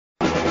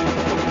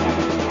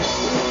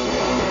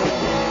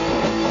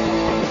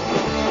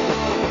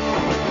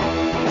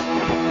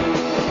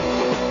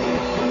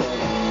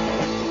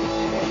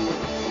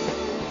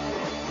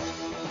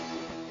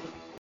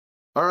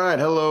right,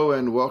 hello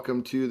and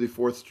welcome to the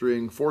Fourth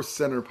String, Fourth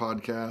Center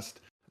podcast.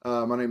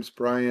 My name is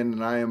Brian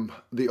and I am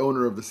the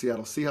owner of the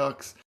Seattle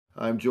Seahawks.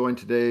 I'm joined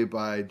today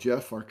by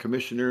Jeff, our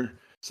commissioner,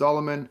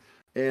 Solomon,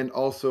 and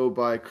also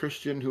by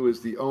Christian, who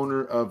is the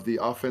owner of the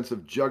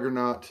offensive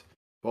juggernaut,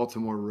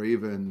 Baltimore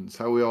Ravens.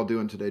 How are we all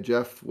doing today,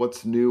 Jeff?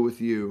 What's new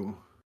with you?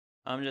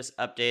 I'm just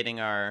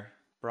updating our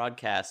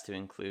broadcast to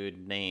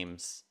include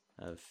names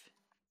of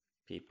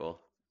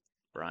people.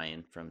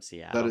 Brian from That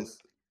Seattle. is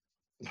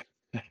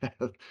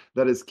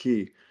that is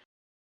key.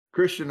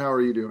 Christian, how are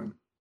you doing?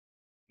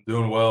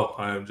 Doing well.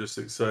 I am just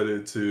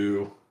excited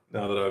to,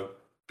 now that I've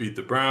beat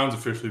the Browns,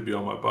 officially be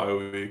on my bye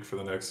week for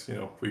the next,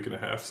 week and a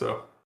half.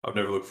 So I've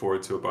never looked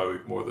forward to a bye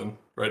week more than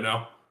right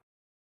now.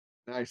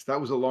 Nice. That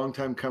was a long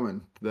time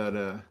coming, that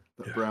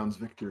Yeah. Browns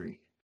victory.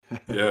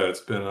 Yeah,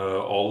 it's been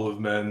all of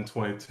men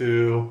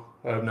 22.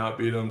 I have not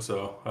beat them,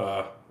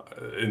 so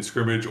in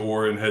scrimmage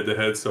or in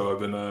head-to-head, so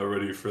I've been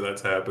ready for that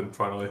to happen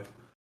finally.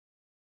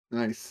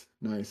 Nice.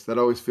 That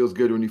always feels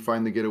good when you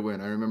finally get a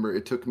win. I remember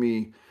it took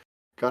me,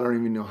 God, I don't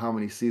even know how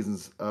many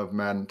seasons of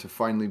Madden to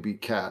finally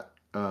beat Kat,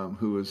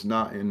 who is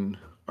not in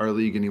our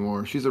league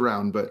anymore. She's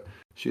around, but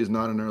she is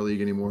not in our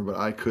league anymore. But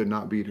I could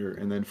not beat her,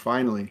 and then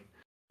finally,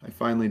 I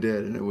finally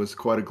did, and it was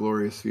quite a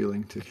glorious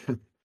feeling to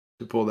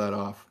to pull that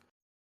off.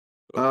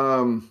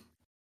 All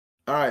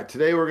right,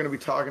 today we're going to be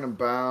talking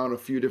about a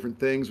few different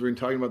things. We're going to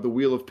be talking about the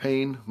Wheel of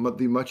Pain,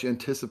 the much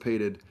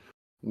anticipated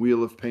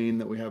Wheel of Pain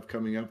that we have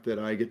coming up that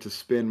I get to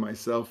spin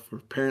myself for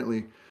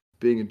apparently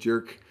being a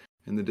jerk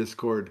in the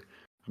Discord.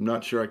 I'm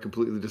not sure I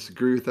completely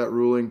disagree with that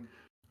ruling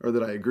or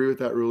that I agree with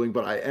that ruling,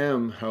 but I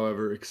am,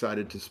 however,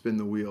 excited to spin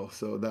the wheel.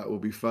 So that will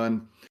be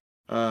fun.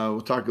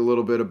 We'll talk a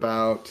little bit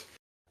about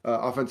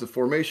offensive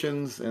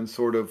formations and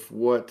sort of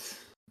what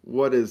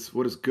is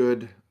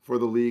good for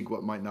the league,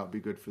 what might not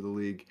be good for the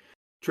league,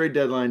 trade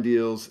deadline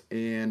deals,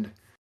 and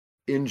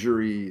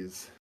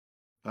injuries.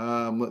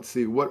 Let's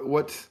see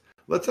what.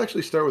 Let's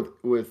actually start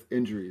with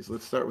injuries.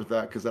 Let's start with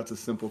that because that's a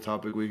simple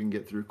topic we can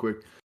get through quick.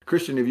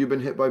 Christian, have you been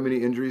hit by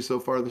many injuries so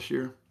far this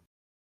year?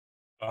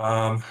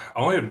 I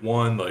only had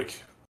one, I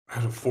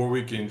had a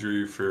 4-week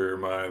injury for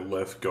my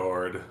left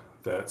guard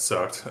that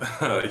sucked.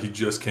 He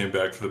just came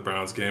back for the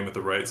Browns game at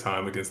the right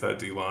time against that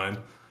D-line.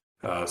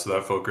 So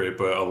that felt great.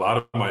 But a lot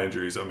of my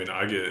injuries, I mean,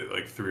 I get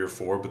like 3 or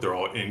 4, but they're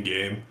all in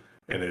game,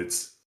 and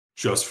it's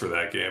just for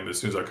that game. As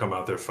soon as I come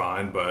out there,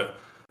 fine. But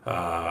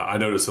I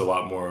noticed a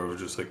lot more of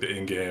just like the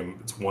in-game.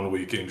 It's 1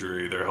 week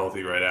injury. They're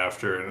healthy right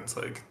after, and it's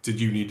like, did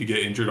you need to get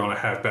injured on a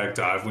halfback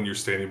dive when you're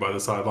standing by the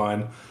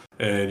sideline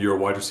and you're a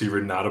wide receiver,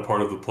 not a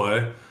part of the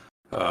play?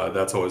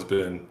 That's always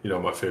been,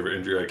 my favorite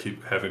injury. I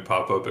keep having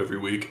pop up every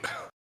week.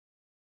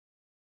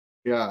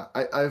 Yeah,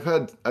 I've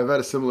had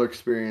a similar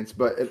experience,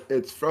 but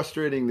it's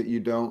frustrating that you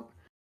don't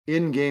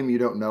in game you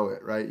don't know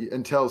it, right?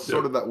 Until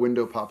sort of that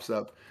window pops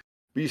up.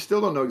 But you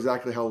still don't know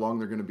exactly how long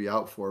they're going to be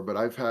out for. But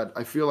I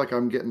feel like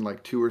I'm getting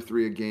like 2 or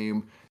 3 a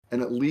game,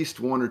 and at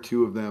least 1 or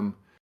 2 of them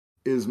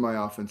is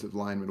my offensive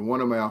lineman. One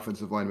of my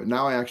offensive linemen.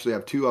 Now I actually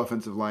have 2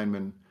 offensive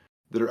linemen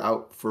that are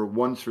out for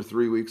one's for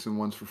 3 weeks and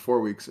one's for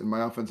 4 weeks, and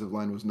my offensive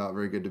line was not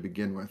very good to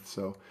begin with.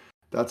 So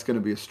that's going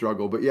to be a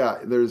struggle. But yeah,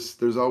 there's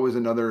always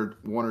another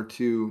 1 or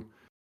 2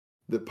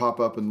 that pop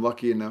up, and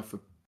lucky enough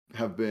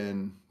have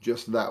been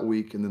just that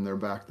week, and then they're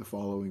back the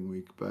following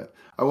week. But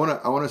I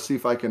want to see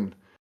if I can.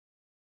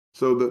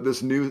 So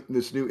this new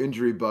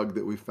injury bug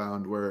that we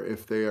found, where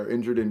if they are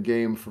injured in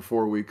game for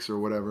 4 weeks or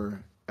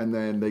whatever, and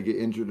then they get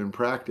injured in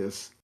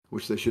practice,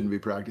 which they shouldn't be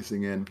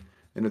practicing in,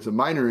 and it's a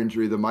minor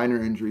injury, the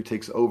minor injury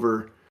takes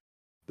over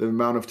the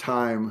amount of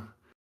time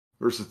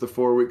versus the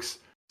 4 weeks.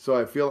 So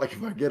I feel like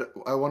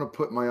I want to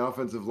put my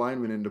offensive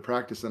linemen into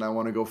practice, and I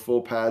want to go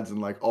full pads and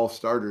like all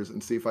starters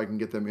and see if I can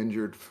get them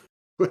injured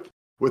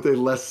with a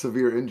less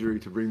severe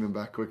injury to bring them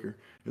back quicker.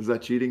 Is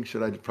that cheating?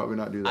 Should I probably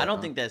not do that? I don't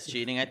think that's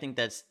cheating. I think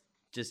that's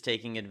just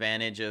taking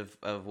advantage of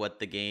what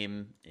the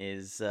game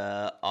is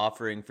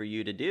offering for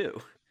you to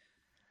do.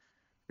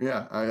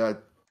 Yeah,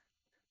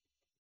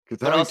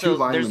 but also,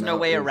 there's no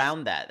way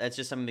around that. That's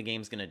just something the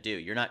game's going to do.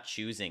 You're not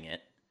choosing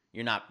it.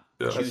 You're not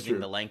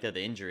choosing the length of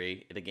the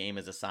injury. The game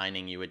is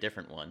assigning you a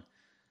different one.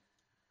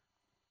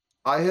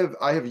 I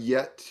have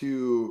yet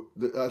to.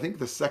 I think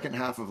the second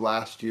half of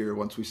last year,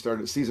 once we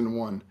started season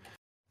 1,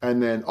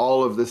 and then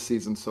all of this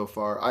season so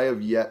far, I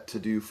have yet to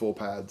do full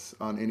pads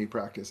on any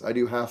practice. I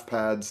do half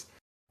pads,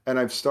 and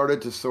I've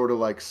started to sort of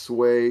like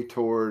sway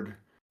toward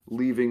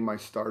leaving my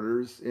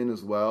starters in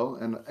as well.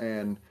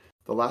 And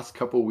the last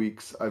couple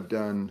weeks, I've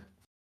done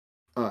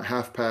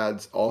half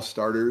pads, all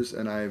starters,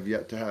 and I have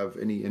yet to have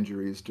any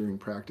injuries during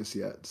practice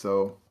yet.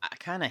 So I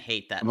kind of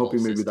hate that. I'm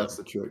hoping maybe system. That's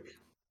the trick.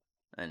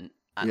 And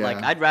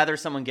I'd rather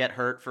someone get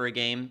hurt for a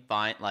game.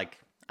 Fine,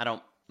 I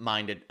don't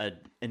mind an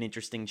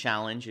interesting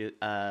challenge.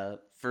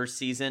 First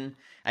season,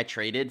 I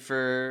traded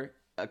for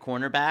a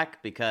cornerback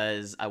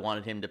because I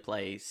wanted him to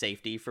play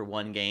safety for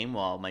 1 game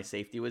while my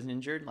safety was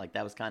injured.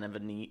 That was kind of a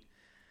neat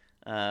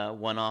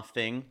one-off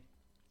thing.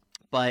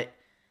 But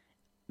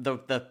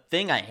the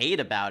thing I hate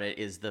about it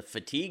is the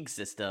fatigue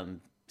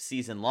system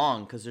season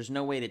long because there's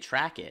no way to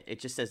track it. It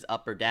just says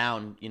up or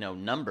down,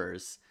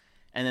 numbers.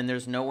 And then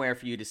there's nowhere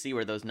for you to see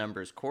where those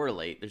numbers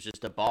correlate. There's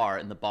just a bar,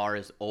 and the bar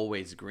is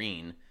always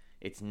green.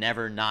 It's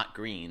never not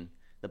green.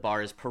 The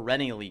bar is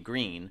perennially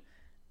green.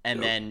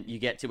 And then you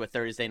get to a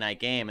Thursday night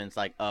game, and it's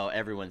like, oh,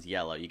 everyone's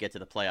yellow. You get to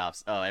the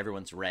playoffs, oh,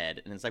 everyone's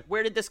red. And it's like,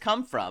 where did this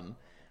come from?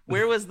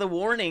 Where was the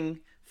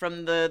warning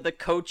from the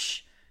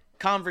coach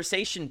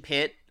conversation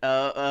pit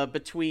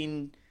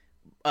between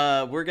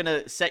we're going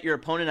to set your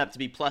opponent up to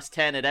be plus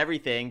 10 at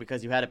everything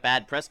because you had a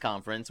bad press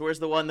conference? Where's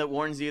the one that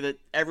warns you that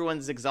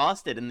everyone's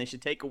exhausted and they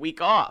should take a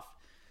week off?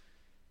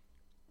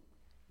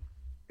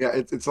 Yeah,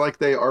 it's like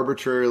they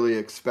arbitrarily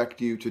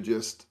expect you to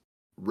just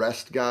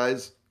rest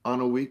guys on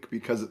a week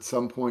because at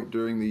some point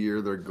during the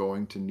year they're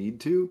going to need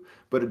to,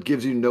 but it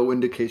gives you no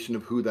indication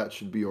of who that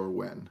should be or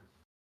when.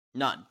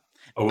 None.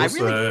 I will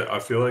say, I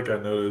feel like I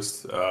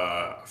noticed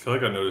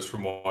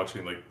from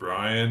watching like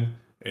Brian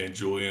and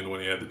Julian when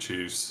he had the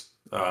Chiefs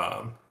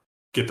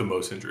get the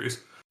most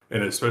injuries.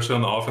 And especially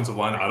on the offensive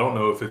line, I don't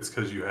know if it's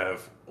because you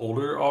have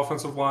older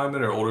offensive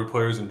linemen or older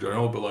players in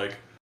general, but like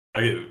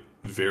I get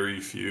very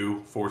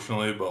few,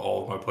 fortunately, but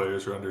all of my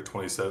players are under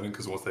 27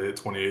 because once they hit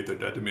 28, they're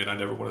dead to me and I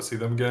never want to see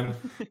them again.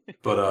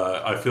 But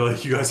I feel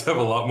like you guys have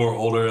a lot more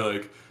older,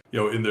 like,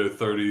 in their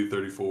 30,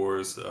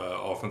 34s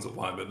offensive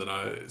linemen than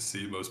I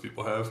see most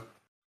people have.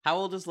 How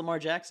old is Lamar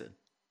Jackson?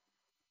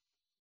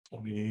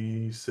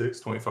 26,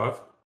 25.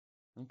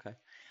 Okay.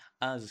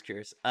 I was just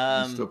curious.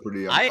 Still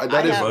pretty young.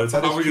 By the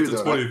time we get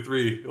to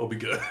 23, it'll be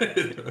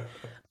good.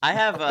 I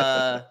have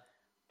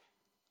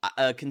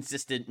a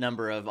consistent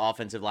number of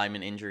offensive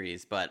lineman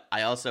injuries, but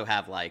I also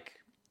have like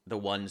the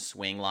one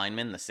swing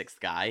lineman, the sixth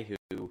guy,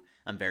 who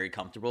I'm very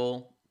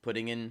comfortable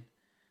putting in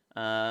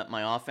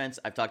my offense.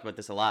 I've talked about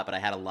this a lot, but I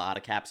had a lot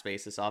of cap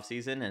space this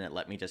offseason, and it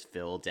let me just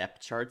fill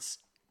depth charts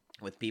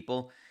with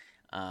people.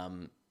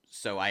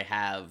 So I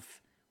have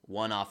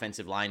one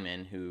offensive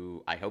lineman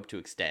who I hope to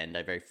extend.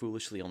 I very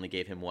foolishly only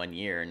gave him 1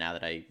 year now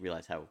that I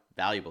realize how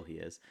valuable he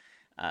is,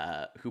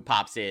 who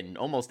pops in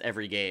almost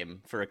every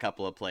game for a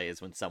couple of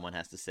plays when someone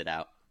has to sit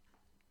out.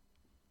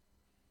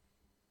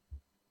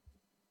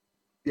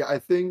 Yeah, I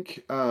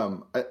think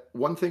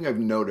one thing I've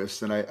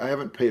noticed, and I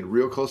haven't paid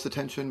real close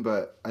attention,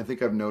 but I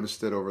think I've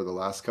noticed it over the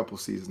last couple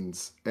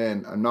seasons,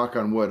 and knock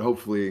on wood,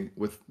 hopefully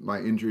with my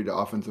injury to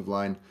offensive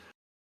line,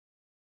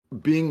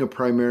 being a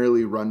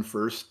primarily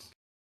run-first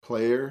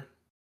player,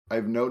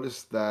 I've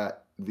noticed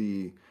that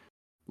the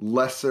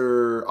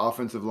lesser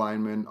offensive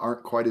linemen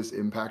aren't quite as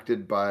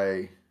impacted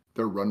by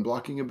their run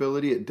blocking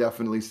ability. It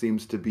definitely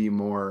seems to be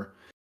more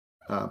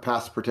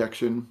pass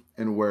protection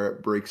and where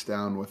it breaks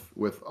down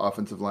with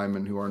offensive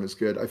linemen who aren't as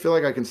good. I feel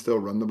like I can still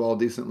run the ball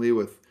decently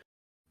with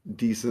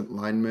decent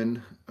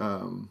linemen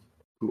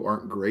who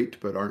aren't great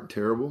but aren't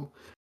terrible.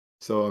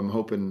 So I'm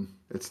hoping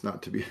it's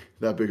not to be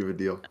that big of a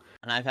deal.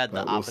 And I've had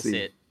the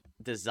opposite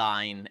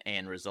design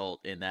and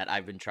result in that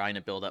I've been trying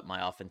to build up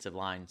my offensive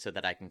line so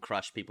that I can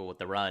crush people with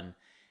the run.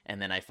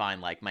 And then I find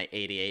like my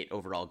 88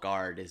 overall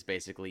guard is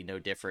basically no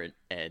different,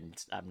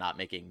 and I'm not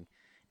making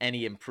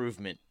any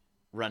improvement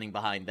running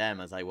behind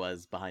them as I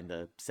was behind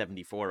the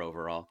 74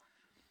 overall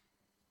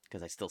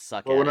because I still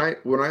suck at it.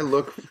 When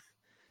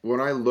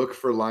I look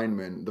for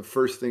linemen, the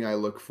first thing I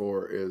look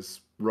for is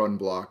run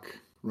block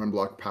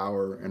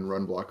power, and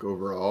run block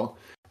overall.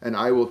 And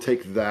I will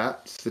take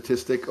that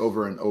statistic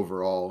over an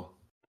overall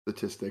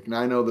statistic. And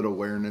I know that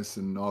awareness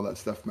and all that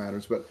stuff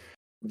matters, but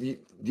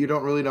you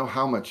don't really know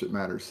how much it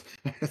matters.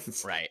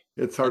 Right.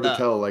 It's hard to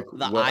tell. Like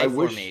the I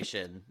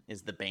formation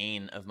is the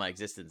bane of my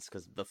existence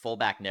because the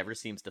fullback never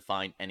seems to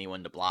find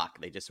anyone to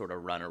block. They just sort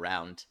of run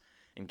around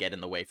and get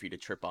in the way for you to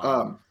trip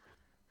on.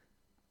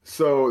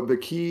 So the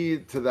key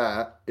to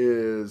that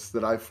is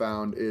that I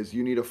found is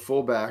you need a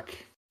fullback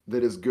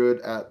that is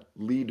good at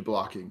lead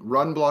blocking.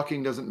 Run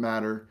blocking doesn't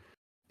matter.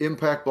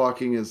 Impact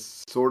blocking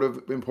is sort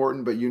of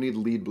important, but you need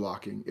lead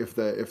blocking. If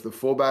the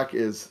fullback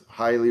is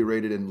highly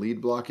rated in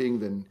lead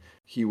blocking, then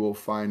he will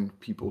find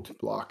people to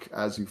block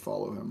as you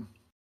follow him.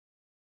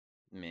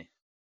 Meh.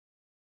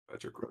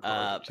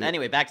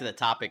 Anyway, back to the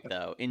topic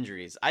though,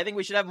 injuries. I think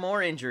we should have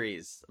more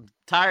injuries. I'm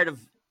tired of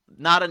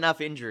not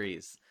enough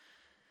injuries.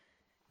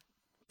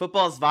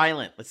 Football's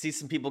violent. Let's see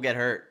some people get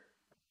hurt.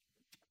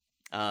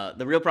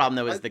 The real problem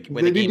though is the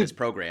way the game is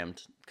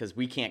programmed because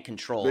we can't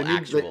control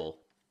actual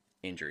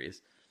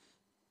injuries.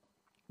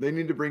 They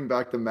need to bring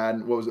back the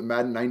Madden,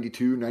 Madden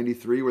 92,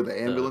 93, where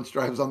the ambulance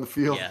drives on the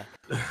field? Yeah.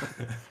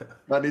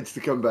 That needs to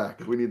come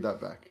back. We need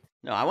that back.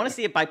 No, I want to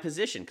see it by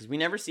position because we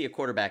never see a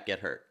quarterback get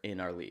hurt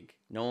in our league.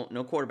 No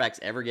quarterbacks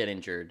ever get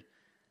injured.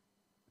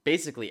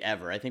 Basically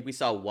ever. I think we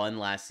saw one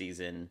last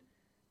season,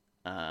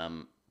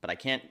 but I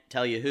can't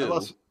tell you who.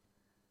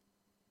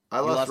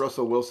 I lost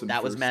Russell Wilson.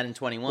 That was Madden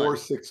 21. 4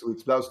 6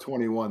 weeks. That was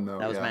 21, though.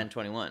 That was Madden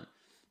 21.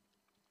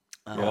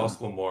 I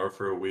lost Lamar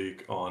for a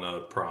week on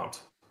a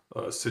prompt.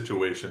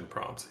 Situation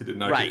prompt. He did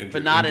not get injured,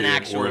 but not an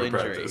actual injury.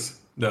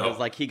 Practice. No, it was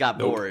like he got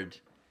bored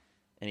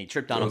and he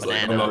tripped on a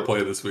banana. Like, I'm not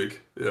playing this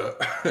week. Yeah.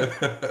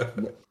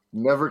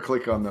 Never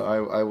click on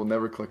I will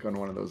never click on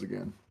one of those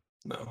again.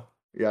 No.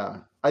 Yeah.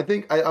 I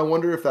think I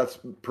wonder if that's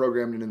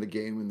programmed into the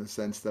game in the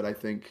sense that I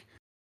think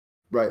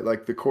right,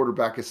 like the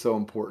quarterback is so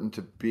important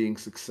to being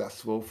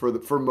successful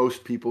for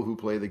most people who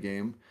play the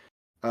game.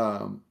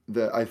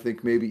 That I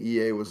think maybe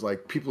EA was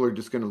like, people are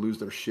just going to lose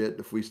their shit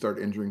if we start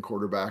injuring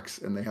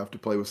quarterbacks and they have to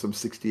play with some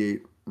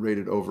 68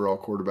 rated overall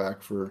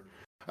quarterback for.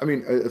 I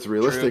mean, it's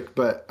realistic, True.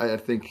 but I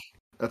think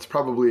that's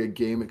probably a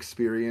game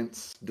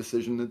experience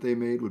decision that they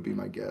made. Would be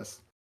my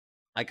guess.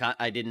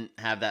 I didn't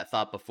have that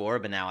thought before,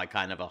 but now I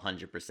kind of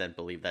 100%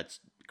 believe that's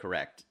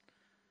correct.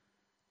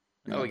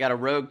 Yeah. Oh, we got a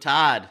rogue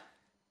Todd.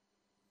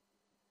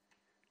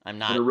 I'm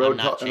not And a rogue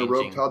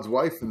changing. Todd's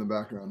wife in the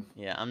background.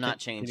 Yeah, I'm not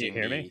changing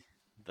hear me?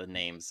 the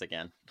names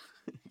again.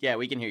 Yeah,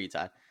 we can hear you,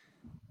 Todd.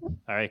 All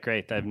right,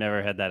 great. I've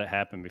never had that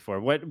happen before.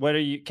 What are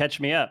you? Catch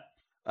me up.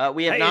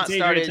 We have not it's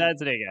started. Todd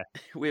today,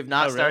 guy. We have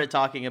not really? started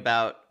talking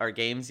about our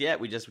games yet.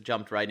 We just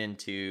jumped right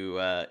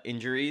into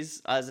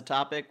injuries as a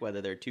topic,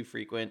 whether they're too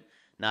frequent,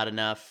 not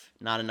enough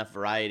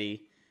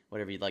variety,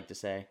 whatever you'd like to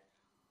say.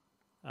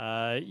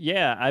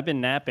 Yeah, I've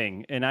been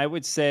napping, and I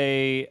would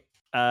say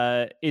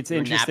it's You're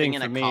interesting napping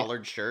for in me. a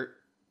collared shirt.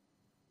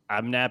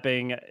 I'm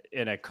napping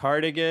in a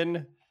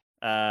cardigan.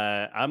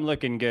 I'm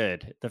looking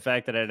good. The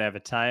fact that I didn't have a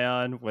tie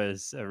on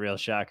was a real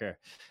shocker.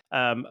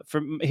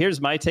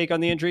 Here's my take on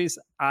the injuries.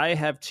 I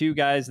have two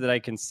guys that I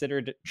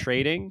considered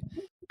trading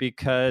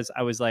because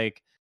I was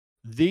like,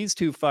 these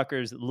two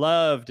fuckers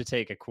love to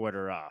take a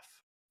quarter off.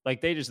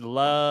 Like they just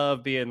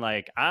love being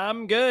like,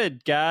 I'm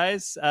good,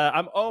 guys.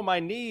 My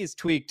knees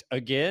tweaked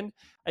again.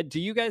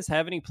 Do you guys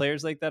have any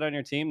players like that on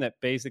your team that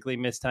basically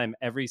miss time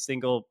every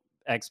single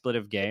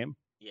expletive game?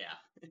 Yeah.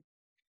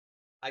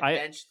 I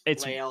benched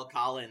Lael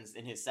Collins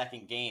in his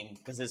second game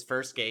because his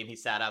first game he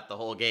sat out the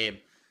whole game.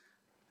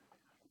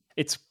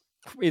 It's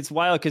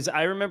wild because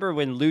I remember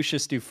when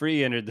Lucius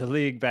Dufree entered the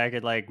league back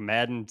at like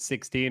Madden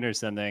 16 or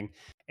something,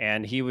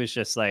 and he was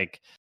just like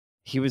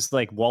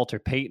Walter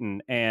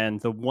Payton,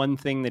 and the one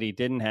thing that he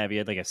didn't have, he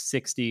had like a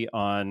 60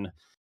 on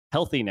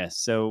healthiness.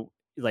 So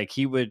like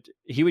he would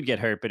get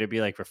hurt, but it'd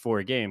be like for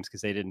 4 games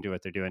because they didn't do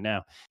what they're doing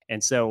now.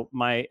 And so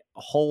my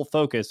whole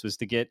focus was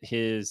to get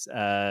his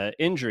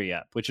injury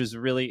up, which was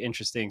really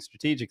interesting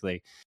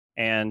strategically.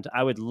 And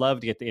I would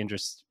love to get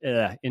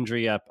the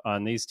injury up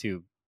on these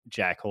two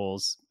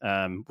jackholes,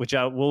 which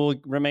will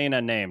remain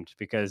unnamed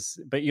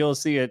but you'll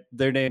see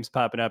their names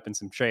popping up in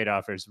some trade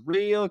offers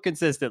real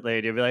consistently.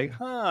 And you'll be like,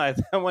 I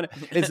want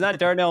to. It's not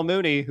Darnell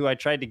Mooney, who I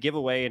tried to give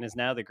away and is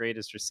now the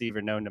greatest receiver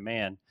known to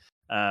man.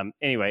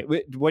 Anyway,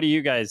 what do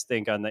you guys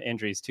think on the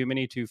injuries? Too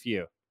many, too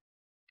few?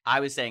 I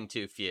was saying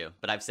too few,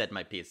 but I've said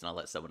my piece and I'll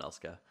let someone else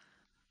go.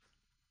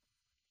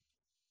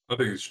 I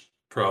think it's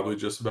probably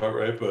just about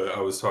right, but I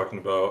was talking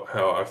about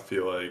how I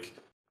feel like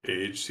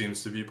age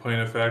seems to be playing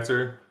a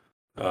factor.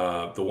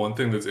 The one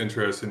thing that's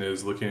interesting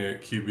is looking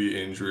at QB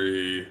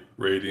injury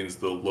ratings.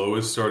 The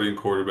lowest starting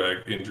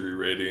quarterback injury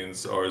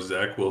ratings are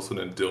Zach Wilson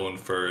and Dylan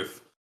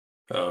Firth.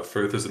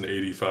 Firth is an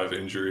 85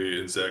 injury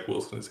and Zach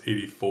Wilson is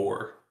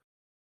 84.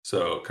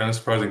 So kind of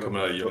surprising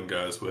coming out of young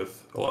guys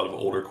with a lot of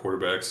older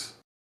quarterbacks.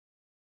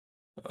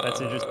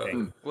 That's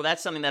interesting. Well,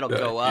 that's something that'll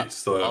go up.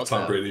 Still have also,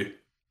 Tom Brady.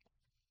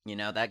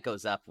 That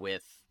goes up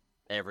with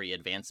every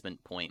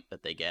advancement point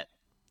that they get.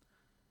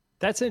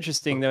 That's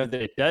interesting though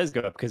that it does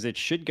go up because it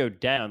should go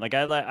down. Like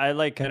I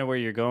like kind of where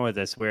you're going with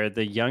this, where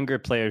the younger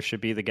players should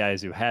be the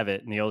guys who have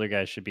it, and the older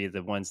guys should be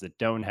the ones that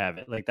don't have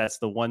it. Like that's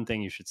the one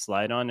thing you should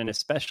slide on, and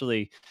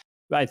especially.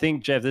 I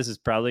think, Jeff, this is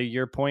probably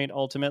your point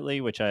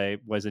ultimately, which I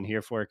wasn't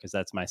here for because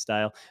that's my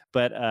style,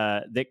 but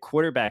that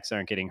quarterbacks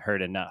aren't getting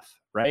hurt enough,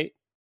 right?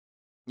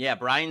 Yeah,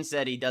 Brian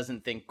said he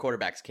doesn't think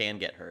quarterbacks can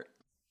get hurt.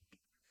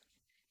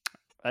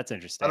 That's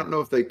interesting. I don't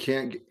know if they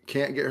can't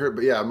get hurt,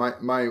 but yeah,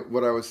 my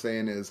what I was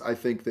saying is I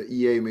think that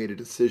EA made a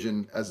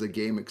decision as a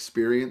game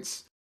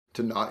experience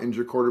to not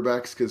injure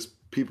quarterbacks because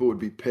people would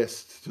be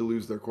pissed to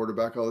lose their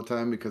quarterback all the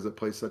time because it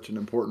plays such an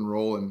important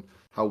role in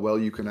how well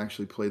you can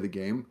actually play the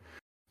game.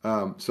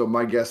 So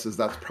my guess is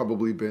that's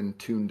probably been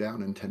tuned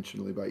down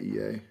intentionally by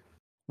EA.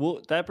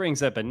 Well, that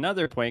brings up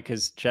another point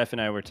because Jeff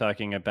and I were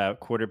talking about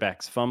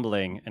quarterbacks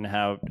fumbling and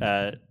how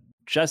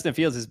Justin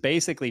Fields is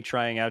basically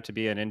trying out to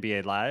be an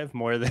NBA Live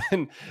more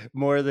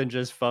than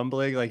just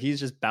fumbling. Like he's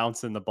just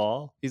bouncing the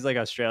ball. He's like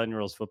Australian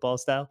rules football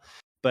style.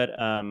 But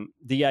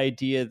the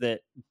idea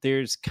that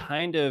there's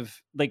kind of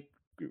like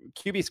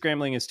QB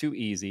scrambling is too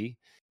easy.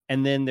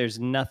 And then there's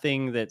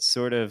nothing that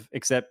sort of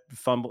except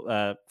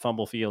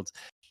fumble Fields.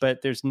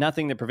 But there's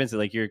nothing that prevents it.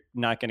 Like you're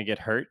not going to get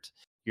hurt.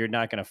 You're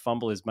not going to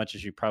fumble as much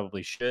as you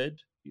probably should.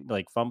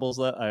 Like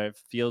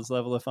Fields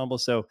level of fumble.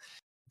 So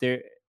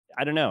there,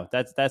 I don't know.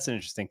 That's an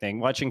interesting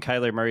thing. Watching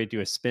Kyler Murray do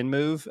a spin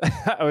move,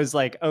 I was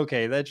like,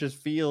 okay, that just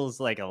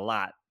feels like a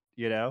lot.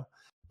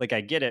 Like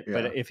I get it, yeah.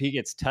 But if he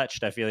gets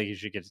touched, I feel like he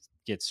should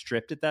get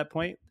stripped at that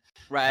point.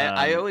 Right.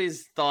 I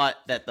always thought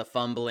that the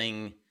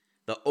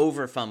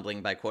over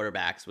fumbling by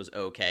quarterbacks was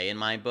okay in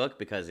my book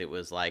because it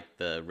was like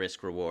the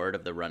risk reward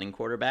of the running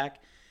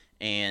quarterback.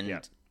 And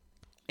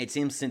It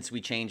seems since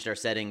we changed our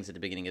settings at the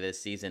beginning of this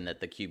season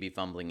that the QB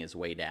fumbling is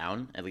way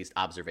down, at least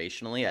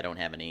observationally. I don't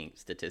have any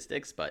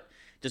statistics, but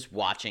just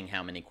watching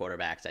how many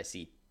quarterbacks I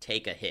see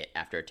take a hit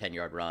after a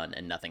 10-yard run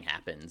and nothing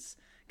happens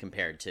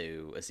compared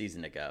to a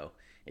season ago,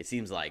 it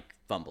seems like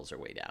fumbles are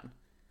way down.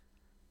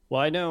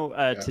 Well, I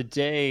know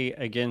today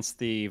against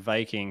the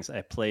Vikings,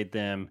 I played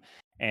them,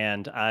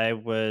 and I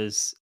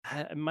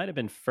might have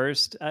been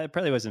first. I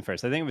probably wasn't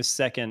first. I think it was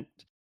second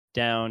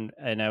down,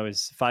 and I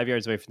was 5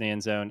 yards away from the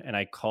end zone, and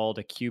I called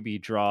a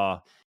QB draw,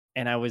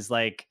 and I was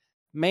like,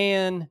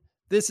 man,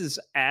 this is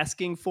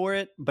asking for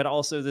it, but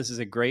also this is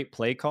a great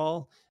play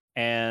call,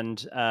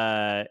 and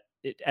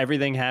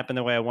everything happened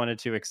the way I wanted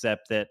to,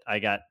 except that I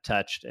got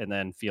touched and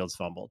then Fields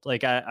fumbled.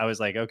 Like I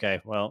was like,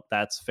 okay, well,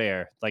 that's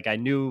fair. Like I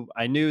knew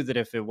that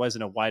if it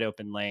wasn't a wide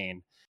open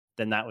lane,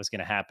 then that was going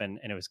to happen,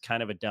 and it was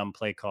kind of a dumb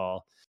play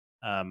call.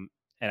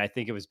 And I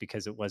think it was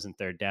because it wasn't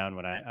third down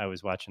when I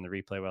was watching the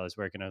replay while I was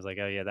working. I was like,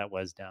 oh yeah, that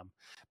was dumb.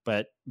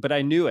 But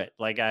I knew it.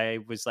 Like I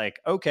was like,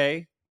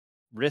 okay,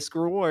 risk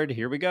reward,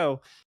 here we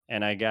go.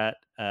 And I got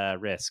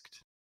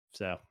risked.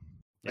 So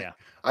yeah.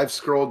 I've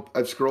scrolled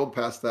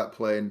past that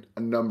play a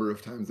number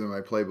of times in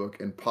my playbook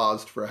and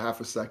paused for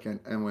half a second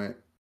and went,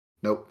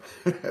 nope.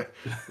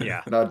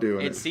 Yeah. Not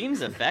doing it. It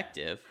seems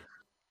effective.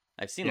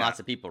 I've seen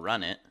lots of people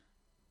run it.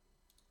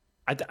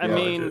 I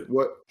mean,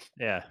 what?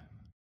 Yeah.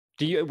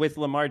 Do you, with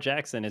Lamar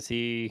Jackson, is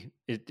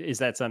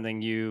that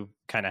something you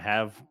kind of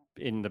have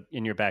in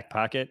your back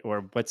pocket,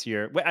 or what's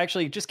your? Well,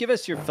 actually, just give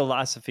us your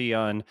philosophy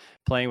on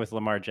playing with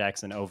Lamar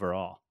Jackson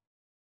overall.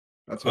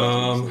 That's what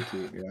I was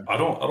too. Yeah. I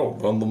don't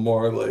run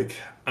Lamar like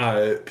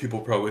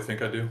people probably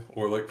think I do,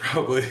 or like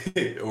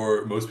probably,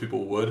 or most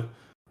people would.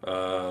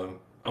 I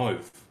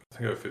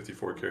think I have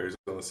 54 carries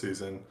on the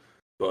season,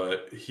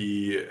 but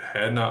he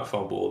had not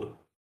fumbled.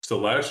 So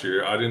last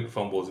year, I didn't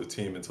fumble as a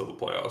team until the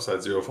playoffs. I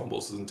had 0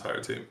 fumbles as an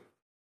entire team.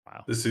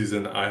 Wow. This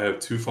season, I have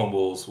 2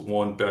 fumbles,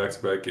 1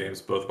 back-to-back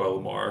games, both by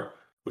Lamar,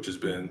 which has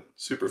been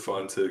super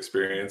fun to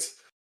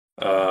experience.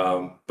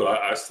 But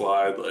I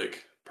slide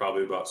like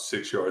probably about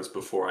 6 yards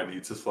before I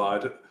need to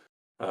slide,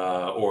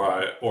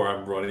 or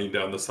I'm running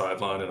down the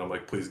sideline and I'm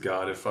like, please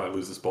God, if I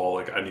lose this ball,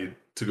 like I need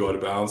to go out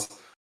of bounds.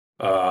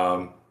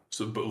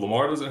 But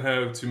Lamar doesn't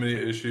have too many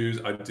issues.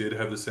 I did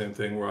have the same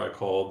thing where I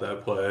called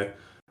that play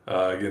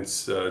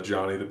against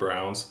Johnny the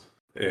Browns,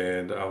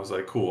 and I was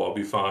like, cool, I'll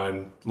be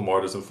fine.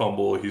 Lamar doesn't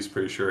fumble. He's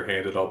pretty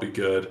sure-handed. I'll be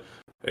good.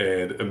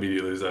 And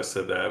immediately as I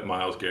said that,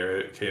 Myles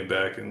Garrett came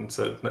back and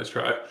said, nice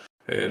try,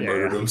 and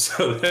murdered him.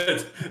 So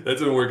that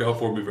didn't work out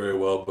for me very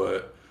well.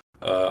 But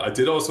I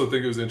did also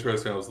think it was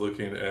interesting. I was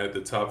looking at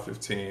the top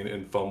 15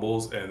 in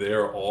fumbles, and they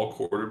are all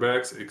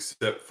quarterbacks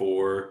except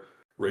for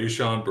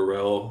Rayshawn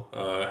Burrell,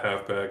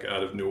 halfback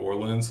out of New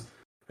Orleans,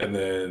 and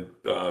then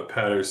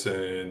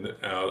Patterson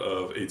out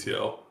of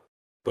ATL.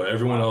 But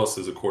everyone else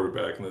is a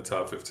quarterback in the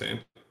top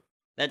 15.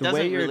 That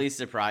doesn't really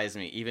surprise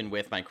me, even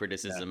with my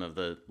criticism of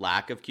the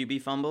lack of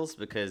QB fumbles,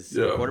 because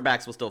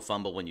quarterbacks will still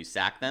fumble when you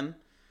sack them,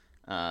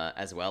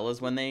 as well as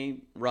when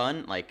they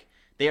run. Like,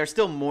 they are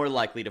still more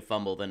likely to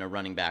fumble than a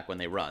running back when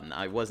they run.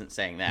 I wasn't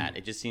saying that.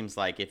 It just seems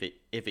like if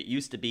it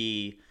used to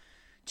be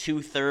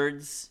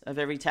 2/3 of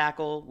every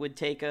tackle would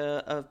take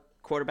a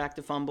quarterback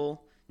to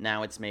fumble,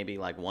 now it's maybe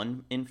like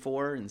 1 in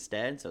 4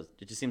 instead. So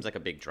it just seems like a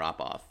big drop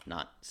off,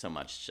 not so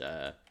much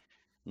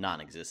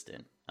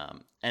non-existent.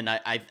 And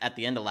I at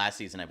the end of last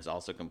season, I was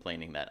also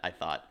complaining that I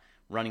thought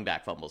running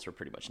back fumbles were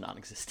pretty much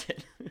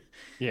non-existent.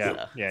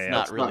 It's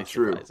not really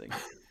surprising.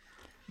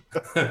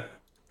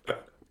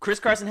 Chris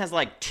Carson has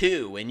like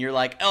 2, and you're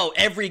like, oh,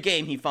 every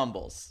game he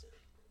fumbles.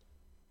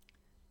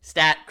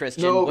 Stat,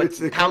 Christian. No,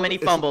 how many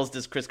fumbles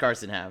does Chris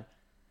Carson have?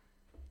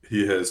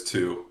 He has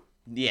 2.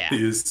 Yeah.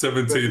 He is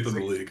 17th in the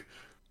league.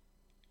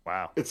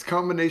 Wow. It's a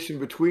combination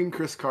between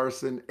Chris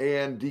Carson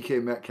and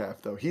DK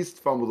Metcalf, though. He's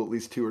fumbled at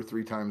least 2 or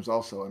 3 times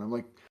also. And I'm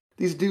like,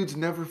 these dudes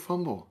never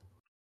fumble.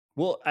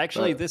 Well,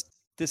 actually, this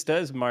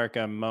does mark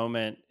a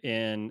moment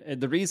in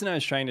the reason I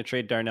was trying to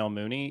trade Darnell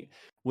Mooney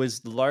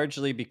was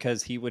largely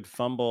because he would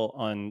fumble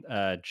on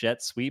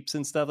jet sweeps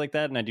and stuff like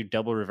that. And I do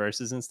double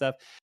reverses and stuff.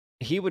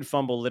 He would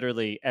fumble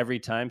literally every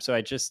time. So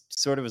I just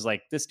sort of was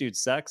like, this dude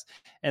sucks.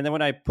 And then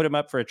when I put him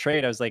up for a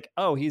trade, I was like,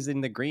 oh, he's in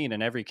the green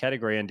in every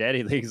category in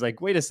Daddy Leagues. Like,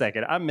 wait a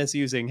second, I'm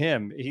misusing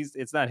him.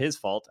 It's not his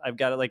fault. I've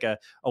got like a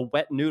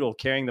wet noodle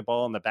carrying the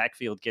ball in the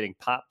backfield getting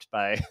popped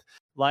by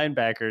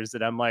linebackers.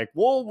 And I'm like,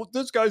 whoa,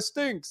 this guy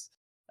stinks.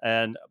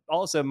 And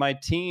also my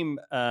team,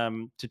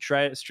 to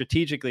try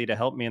strategically to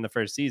help me in the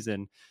first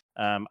season,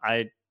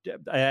 I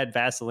had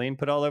Vaseline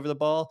put all over the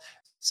ball.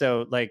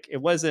 So like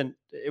it was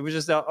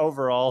just an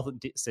overall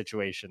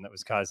situation that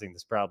was causing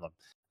this problem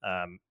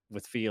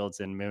with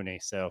Fields and Mooney.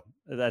 So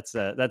that's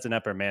an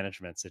upper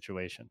management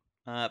situation.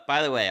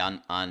 By the way,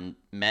 on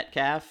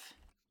Metcalf,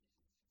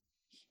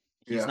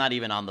 he's not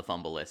even on the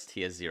fumble list.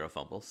 He has 0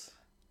 fumbles.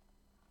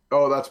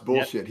 Oh, that's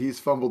bullshit. Yep. He's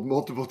fumbled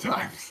multiple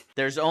times.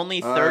 There's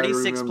only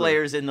 36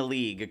 players in the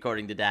league,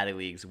 according to Daddy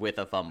Leagues, with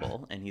a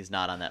fumble, and he's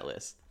not on that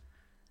list.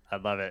 I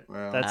love it.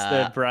 Wow. That's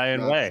the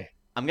Brian way.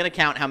 I'm gonna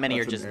count how many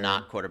That's are just an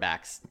not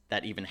quarterbacks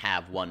that even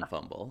have one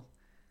fumble.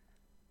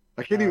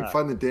 I can't even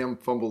find the damn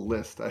fumble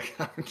list.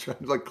 I'm trying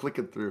to like click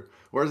it through.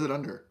 Where is it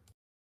under?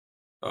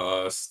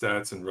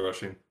 Stats and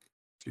rushing.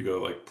 So you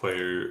go like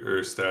player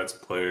or stats,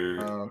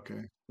 player, Oh,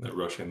 okay. then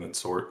rushing, then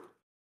sort.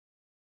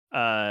 Just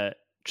There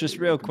you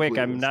go, real quick,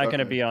 complete I'm list. not going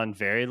to Okay. be on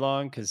very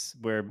long because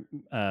we're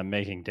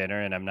making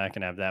dinner and I'm not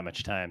going to have that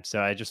much time.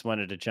 So I just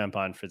wanted to jump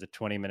on for the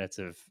 20 minutes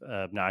of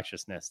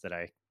obnoxiousness that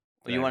I.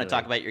 Well, you want to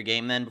talk about your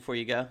game then before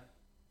you go?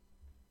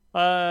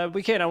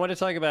 We can. I want to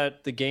talk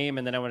about the game,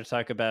 and then I want to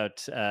talk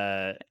about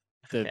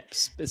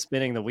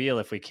spinning the wheel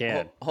if we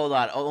can. Hold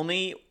on.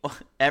 Only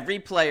every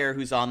player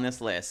who's on this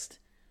list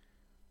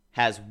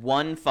has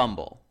one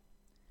fumble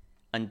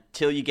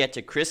until you get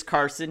to Chris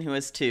Carson, who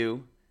has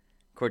 2,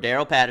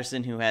 Cordero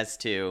Patterson, who has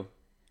 2,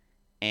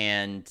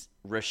 and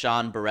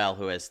Rashawn Burrell,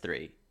 who has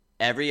 3.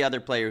 Every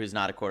other player who's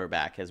not a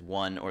quarterback has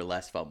 1 or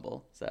less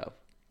fumble. So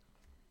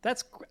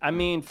that's, I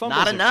mean,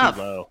 fumbles not enough.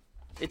 Too low.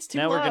 It's too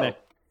low.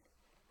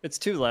 It's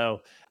too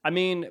low. I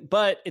mean,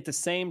 but at the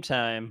same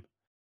time,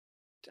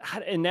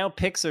 and now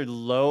picks are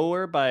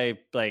lower by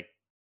like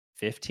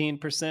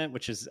 15%,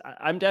 which is,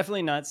 I'm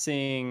definitely not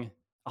seeing.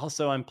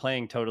 Also, I'm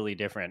playing totally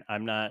different.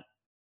 I'm not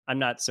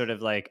sort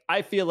of like,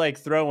 I feel like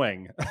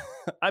throwing.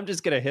 I'm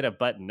just going to hit a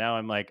button. Now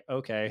I'm like,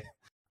 okay,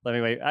 let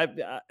me wait. I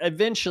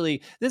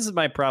eventually, this is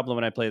my problem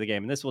when I play the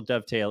game, and this will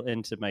dovetail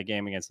into my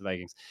game against the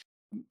Vikings.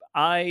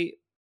 I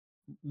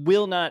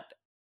will not,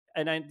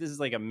 and this is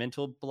like a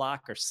mental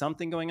block or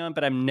something going on,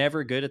 but I'm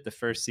never good at the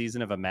first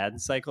season of a Madden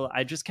cycle.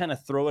 I just kind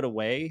of throw it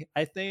away,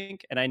 I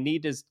think. And I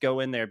need to go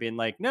in there being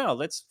like, no,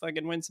 let's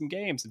fucking win some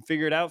games and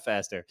figure it out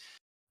faster.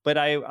 But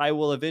I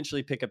will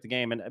eventually pick up the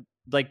game. And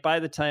like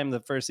by the time the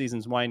first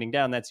season's winding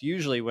down, that's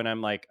usually when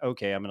I'm like,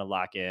 okay, I'm going to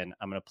lock in,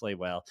 I'm going to play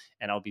well,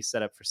 and I'll be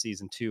set up for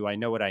season 2. I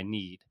know what I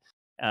need.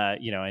 I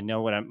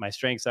know what my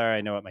strengths are.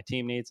 I know what my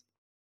team needs.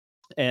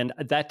 And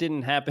that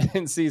didn't happen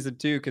in season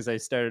 2 because I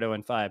started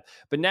 0-5.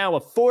 But now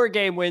a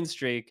 4-game win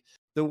streak,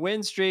 the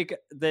win streak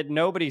that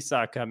nobody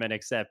saw coming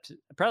except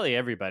probably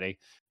everybody.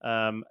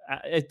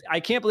 I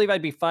can't believe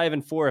I'd be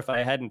 5-4 if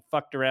I hadn't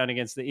fucked around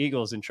against the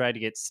Eagles and tried to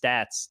get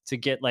stats to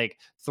get like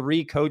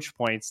 3 coach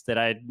points that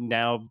I'd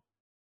now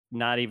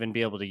not even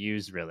be able to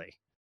use really.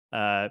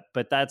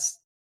 But that's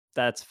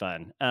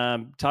fun.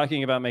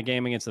 Talking about my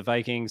game against the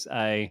Vikings,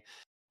 I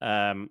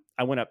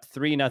went up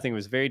 3-0. It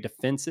was very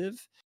defensive.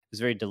 It was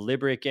a very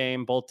deliberate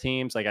game. Both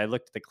teams, like I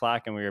looked at the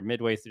clock and we were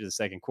midway through the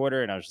second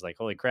quarter and I was just like,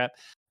 holy crap.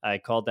 I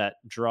called that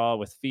draw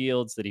with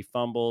Fields that he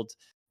fumbled.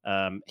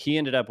 He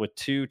ended up with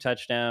 2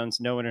 touchdowns,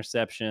 no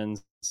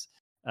interceptions.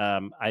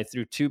 I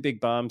threw 2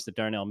 big bombs to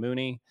Darnell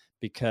Mooney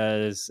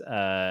because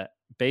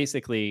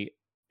basically,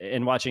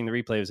 and watching the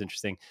replay was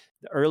interesting.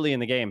 Early in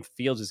the game,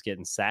 Fields was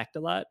getting sacked a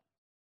lot.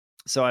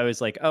 So I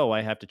was like, oh,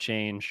 I have to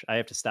change. I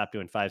have to stop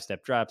doing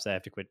 5-step drops. I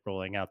have to quit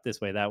rolling out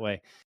this way, that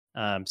way.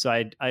 So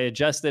I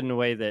adjusted in a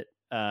way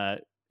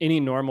that any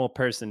normal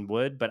person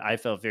would, but I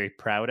felt very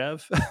proud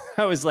of.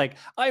 I was like,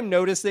 I'm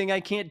noticing I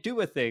can't do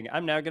a thing.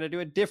 I'm now going to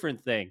do a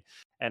different thing.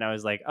 And I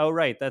was like, oh,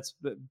 right. That's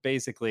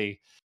basically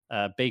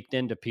baked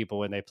into people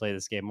when they play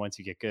this game once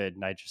you get good.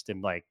 And I just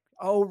am like,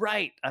 oh,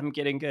 right. I'm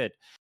getting good.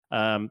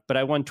 But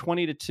I won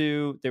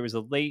 20-2. There was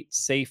a late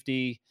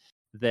safety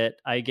that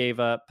I gave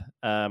up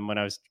when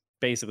I was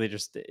basically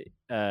just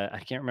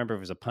I can't remember if it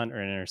was a punt or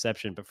an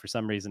interception, but for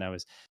some reason I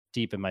was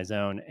deep in my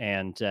zone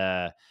and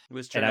it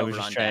was turnover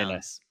on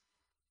downs.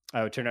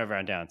 Turnover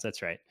on downs.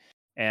 That's right.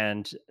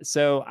 And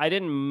so I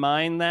didn't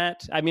mind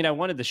that. I mean, I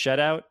wanted the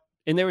shutout,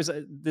 and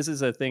this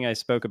is a thing I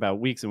spoke about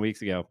weeks and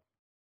weeks ago,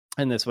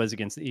 and this was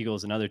against the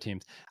Eagles and other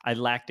teams. I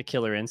lacked a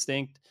killer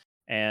instinct.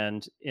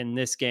 And in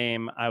this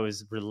game, I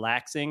was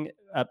relaxing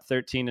up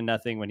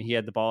 13-0 when he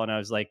had the ball, and I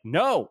was like,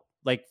 no,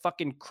 like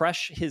fucking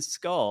crush his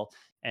skull.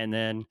 And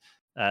then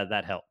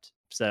that helped.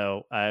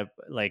 So I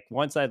like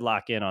once I'd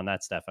lock in on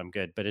that stuff, I'm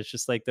good. But it's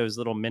just like those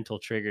little mental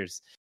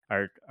triggers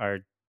are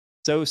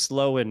so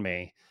slow in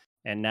me,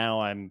 and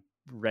now I'm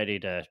ready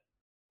to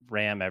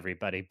ram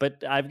everybody.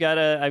 But I've got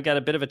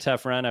a bit of a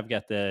tough run. I've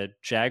got the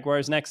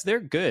Jaguars next. They're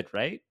good,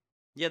 right?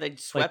 Yeah, they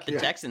swept the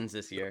Texans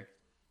this year.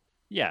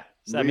 Yeah,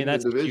 so I mean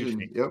that's the division.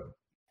 Huge. Yep.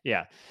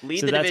 Yeah,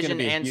 lead the division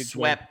and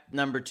swept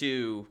number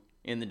 2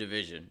 in the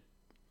division.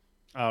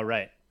 All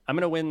right. I'm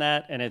going to win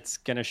that, and it's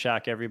going to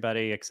shock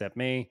everybody except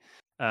me.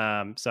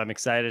 So I'm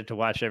excited to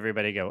watch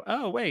everybody go,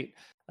 oh, wait.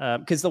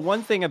 Because the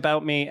one thing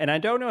about me, and I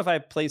don't know if I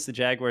place the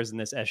Jaguars in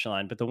this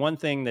echelon, but the one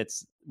thing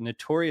that's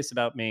notorious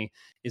about me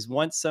is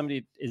once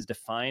somebody is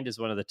defined as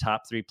one of the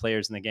top 3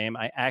 players in the game,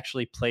 I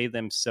actually play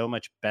them so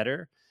much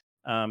better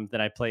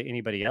than I play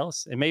anybody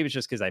else. And maybe it's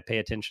just because I pay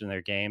attention to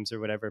their games or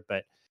whatever,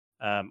 but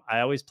I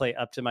always play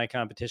up to my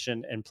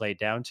competition and play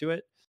down to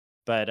it.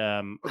 But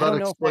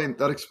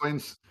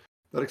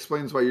that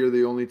explains why you're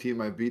the only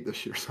team I beat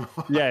this year. So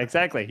yeah,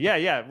 exactly.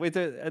 Yeah. With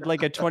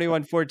like a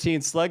 21-14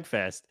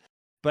 slugfest.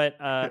 But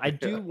I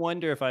do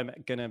wonder if I'm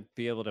going to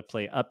be able to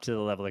play up to the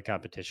level of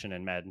competition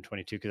in Madden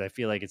 22 because I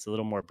feel like it's a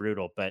little more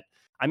brutal. But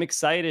I'm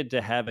excited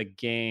to have a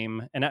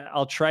game, and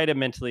I'll try to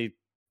mentally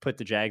put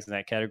the Jags in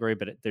that category,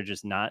 but they're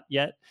just not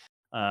yet.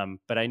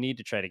 But I need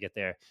to try to get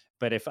there.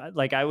 But if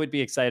I would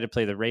be excited to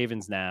play the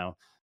Ravens now,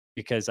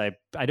 because I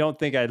don't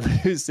think I'd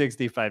lose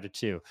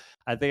 65-2.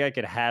 I think I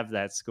could have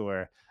that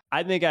score.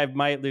 I think I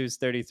might lose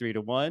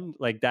 33-1.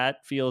 Like,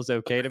 that feels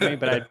okay to me,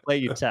 but I'd play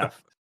you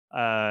tough.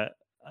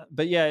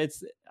 But yeah,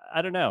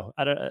 I don't know.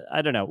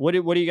 I don't know. What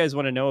do you guys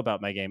want to know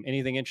about my game?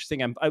 Anything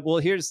interesting?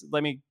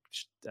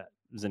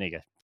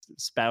 Zuniga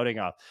spouting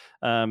off.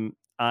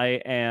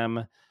 I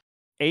am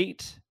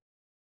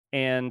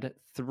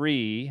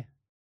 8-3.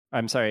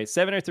 I'm sorry,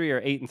 7-3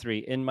 or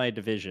 8-3 in my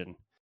division.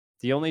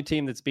 The only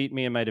team that's beat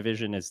me in my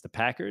division is the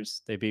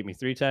Packers. They beat me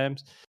 3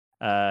 times.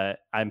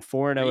 I'm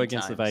 4-0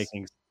 against the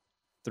Vikings.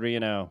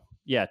 3-0.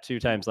 Yeah, 2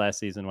 times last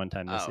season, 1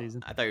 time this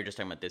season. I thought you were just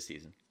talking about this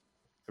season.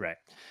 Right.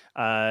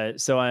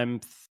 So I'm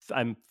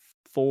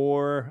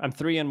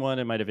 3-1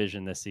 in my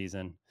division this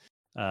season.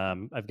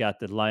 I've got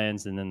the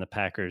Lions and then the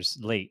Packers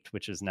late,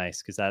 which is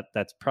nice because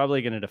that's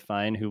probably going to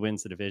define who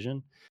wins the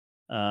division.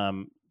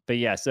 But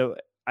yeah, so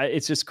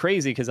it's just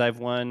crazy because I've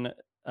won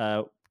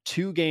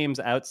 2 games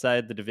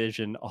outside the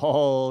division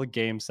all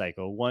game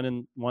cycle.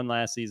 One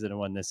last season and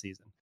 1 this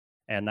season,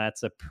 and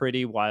that's a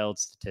pretty wild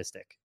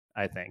statistic,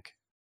 I think.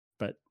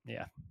 But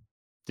yeah,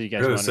 do you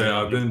guys want to say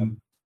I've been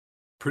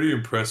pretty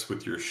impressed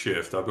with your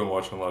shift. I've been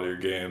watching a lot of your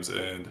games,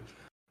 and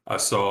I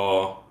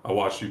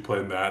watched you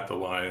play Matt the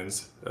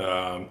Lions,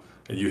 and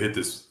you hit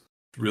this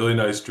really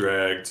nice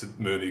drag to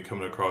Mooney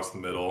coming across the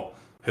middle,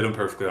 hit him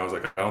perfectly. I was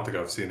like, I don't think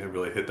I've seen him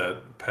really hit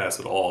that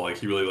pass at all. Like,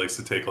 he really likes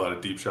to take a lot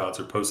of deep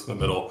shots or post in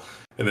the middle,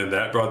 and then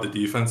that brought the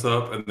defense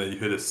up, and then you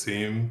hit a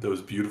seam that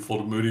was beautiful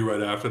to Mooney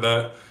right after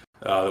that.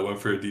 That went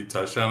for a deep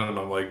touchdown, and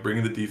I'm like,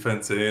 bringing the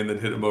defense in, then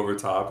hit him over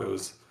top. It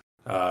was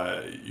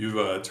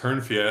you've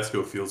turned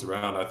Fiasco Fields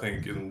around. I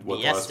think in the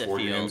last 4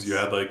 games you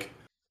had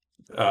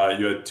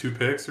you had 2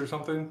 picks or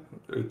something,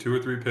 or 2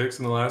 or 3 picks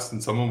in the last,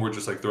 and some of them were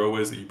just like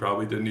throwaways that you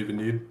probably didn't even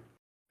need.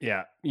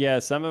 Yeah,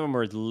 some of them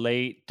were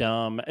late,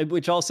 dumb,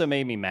 which also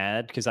made me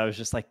mad because I was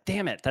just like,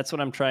 damn it, that's what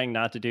I'm trying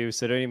not to do,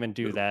 so don't even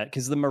do that.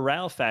 Because the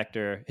morale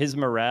factor, his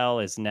morale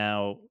is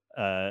now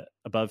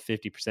above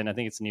 50%. I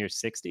think it's near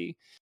 60,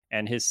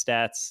 and his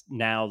stats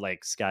now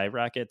like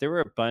skyrocket. There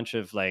were a bunch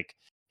of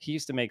he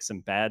used to make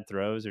some bad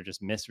throws or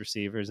just miss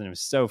receivers, and it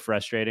was so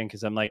frustrating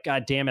because I'm like,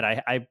 God damn it,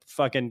 I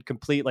fucking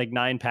complete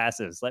 9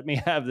 passes. Let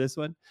me have this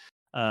one.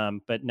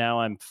 But now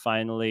I'm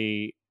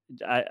finally,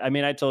 I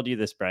mean, I told you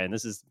this, Brian,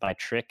 this is my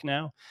trick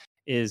now,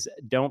 is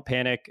don't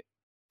panic,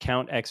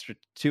 count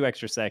 2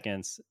 extra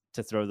seconds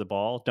to throw the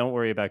ball. Don't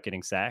worry about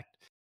getting sacked.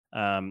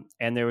 And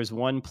there was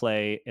one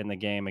play in the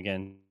game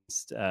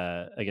against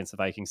the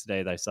Vikings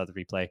today that I saw the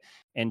replay.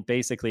 And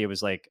basically it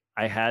was I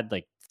had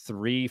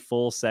 3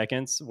 full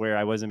seconds where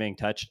I wasn't being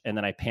touched, and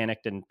then I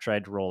panicked and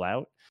tried to roll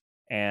out,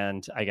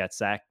 and I got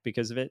sacked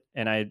because of it.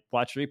 And I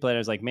watched the replay and I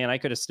was like, man, I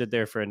could have stood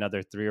there for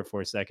another 3 or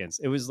 4 seconds.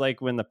 It was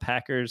like when the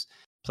Packers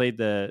played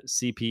the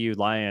CPU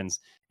Lions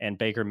and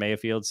Baker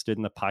Mayfield stood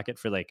in the pocket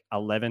for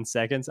 11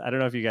 seconds. I don't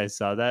know if you guys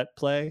saw that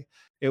play.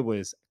 It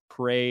was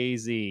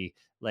crazy.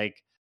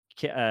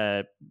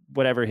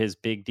 Whatever his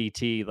big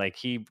DT,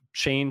 he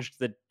changed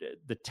the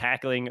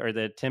tackling or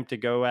the attempt to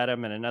go at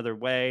him in another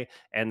way,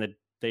 and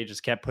they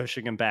just kept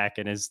pushing him back,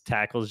 and his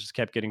tackles just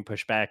kept getting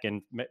pushed back.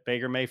 And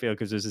Baker Mayfield,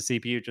 because there's a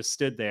CPU, just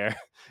stood there.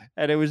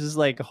 And it was just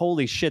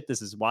holy shit,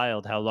 this is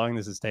wild how long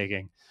this is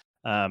taking.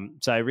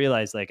 So I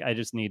realized I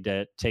just need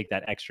to take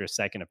that extra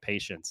second of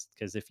patience,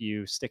 because if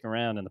you stick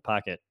around in the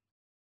pocket,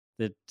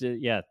 the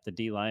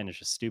D line is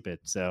just stupid.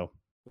 So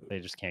they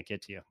just can't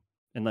get to you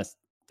unless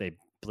they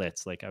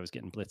blitz. I was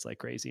getting blitz like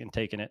crazy and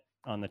taking it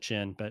on the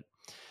chin. But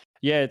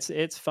yeah,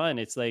 it's fun.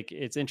 It's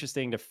it's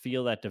interesting to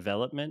feel that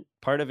development.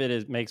 Part of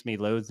it makes me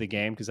loathe the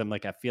game because I'm I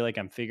feel like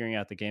I'm figuring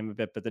out the game a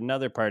bit. But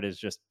another part is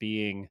just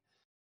being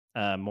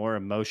more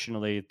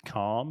emotionally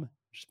calm.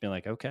 Just being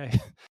okay,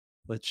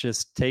 let's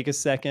just take a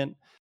second.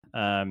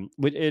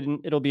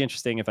 It'll be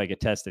interesting if I get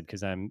tested,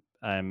 because I'm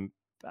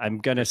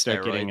gonna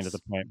start getting into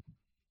the point.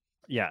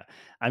 Yeah,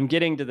 I'm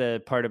getting to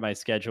the part of my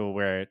schedule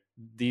where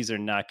these are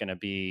not going to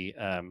be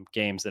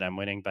games that I'm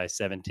winning by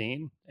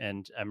 17,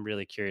 and I'm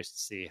really curious to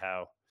see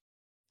how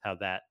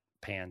that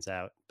pans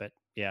out. But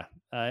yeah,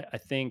 I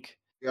think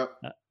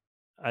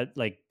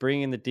I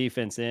bringing the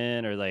defense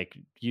in, or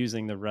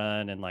using the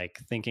run and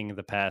thinking of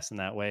the pass in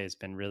that way has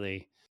been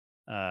really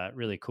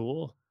really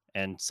cool.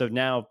 And so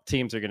now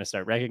teams are going to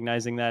start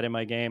recognizing that in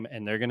my game,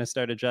 and they're going to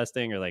start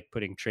adjusting or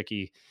putting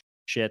tricky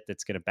shit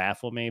that's going to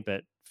baffle me.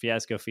 But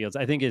Fiasco Fields,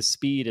 I think his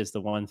speed is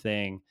the one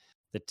thing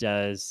that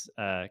does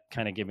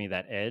kind of give me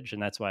that edge.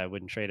 And that's why I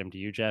wouldn't trade him to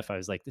you, Jeff. I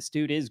was like, this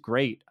dude is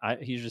great.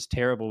 He's just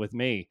terrible with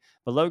me.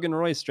 But Logan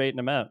Roy straightened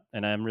him out.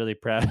 And I'm really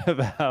proud of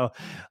how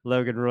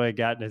Logan Roy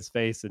got in his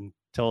face and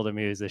told him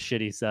he was a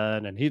shitty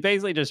son. And he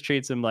basically just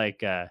treats him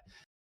like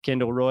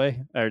Kendall Roy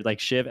or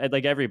Shiv,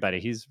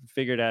 everybody. He's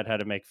figured out how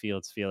to make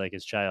Fields feel like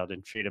his child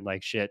and treat him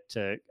like shit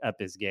to up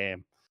his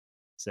game.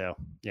 So,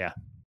 yeah.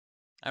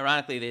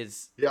 Ironically,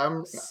 his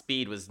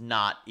speed was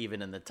not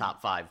even in the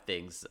top 5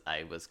 things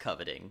I was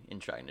coveting in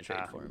trying to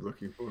trade for him.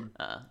 Looking for.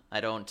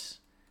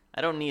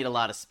 I don't need a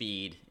lot of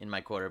speed in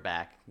my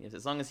quarterback.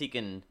 As long as he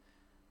can,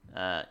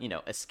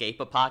 escape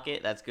a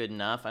pocket, that's good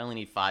enough. I only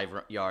need 5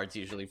 yards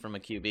usually from a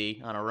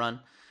QB on a run.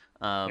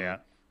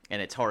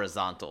 And it's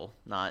horizontal,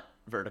 not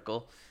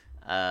vertical.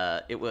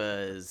 It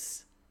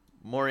was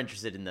more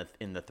interested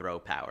in the throw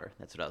power.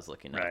 That's what I was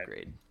looking to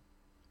upgrade.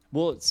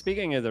 Well,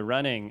 speaking of the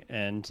running,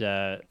 and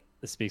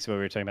this speaks to what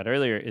we were talking about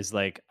earlier, is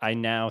like I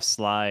now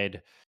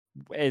slide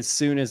as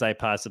soon as I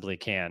possibly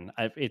can.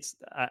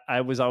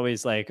 I was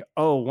always like,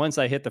 oh, once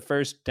I hit the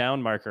first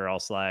down marker, I'll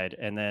slide,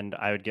 and then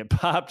I would get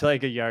popped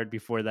like a yard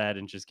before that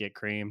and just get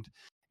creamed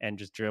and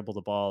just dribble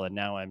the ball. And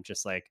now I'm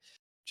just like,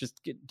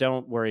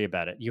 don't worry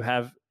about it.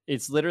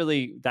 It's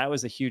literally, that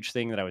was a huge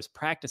thing that I was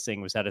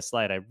practicing, was how to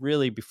slide. I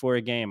really, before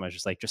a game, I was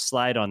just like, just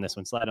slide on this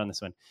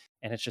one.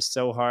 And it's just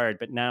so hard.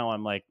 But now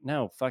I'm like,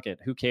 no, fuck it.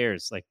 Who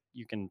cares? Like,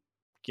 you can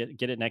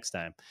get it next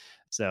time.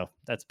 So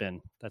that's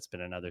been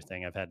another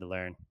thing I've had to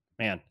learn.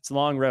 Man, it's a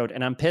long road.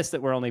 And I'm pissed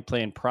that we're only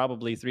playing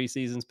probably 3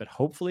 seasons, but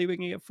hopefully we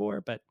can get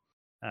 4. But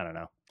I don't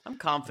know. I'm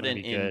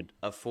confident in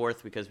a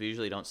 4th because we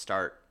usually don't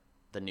start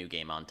the new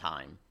game on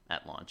time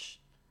at launch.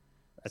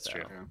 That's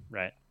true.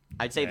 Right.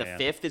 I'd say the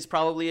 5th is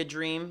probably a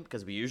dream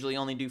because we usually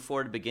only do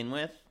 4 to begin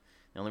with.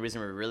 The only reason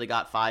we really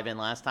got 5 in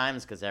last time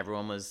is because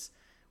everyone was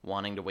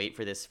wanting to wait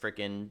for this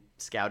freaking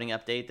scouting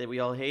update that we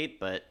all hate.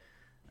 But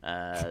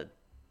I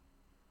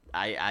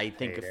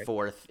think the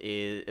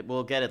 4th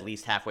we'll get at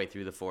least halfway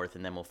through the 4th,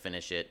 and then we'll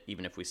finish it.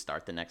 Even if we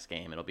start the next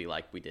game, it'll be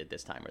like we did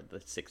this time or the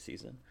 6th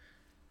season.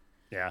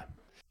 Yeah.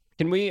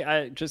 Can we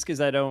just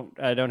because I don't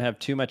have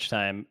too much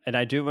time, and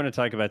I do want to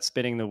talk about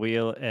spinning the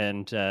wheel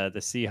and the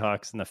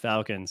Seahawks and the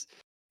Falcons.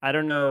 I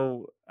don't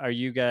know. Are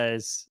you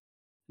guys?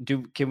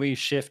 Can we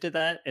shift to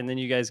that and then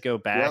you guys go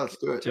back let's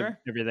do it. to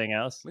everything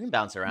else? We can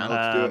bounce around.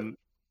 Let's do it.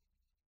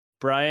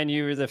 Brian,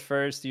 you were the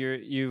first.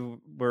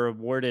 You were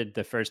awarded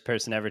the first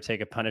person to ever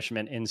take a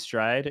punishment in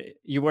stride.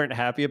 You weren't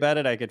happy about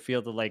it. I could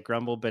feel the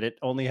grumble, but it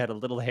only had a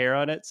little hair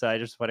on it. So I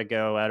just want to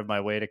go out of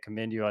my way to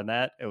commend you on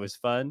that. It was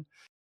fun.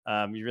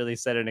 You really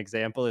set an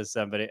example as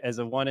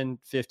a 1 in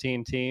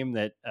 15 team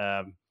that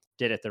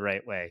did it the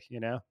right way.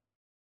 Yeah.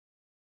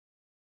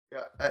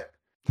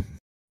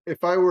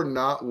 If I were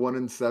not 1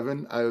 in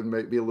 7, I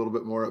would be a little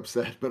bit more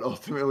upset. But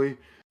ultimately,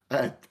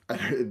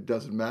 it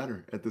doesn't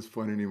matter at this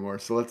point anymore.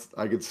 So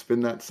I could spin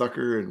that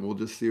sucker, and we'll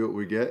just see what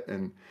we get.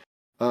 And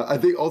I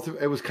think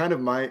ultimately, it was kind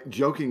of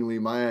jokingly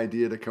my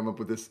idea to come up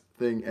with this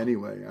thing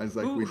anyway. I was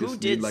like, we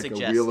just need like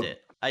a wheel.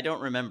 I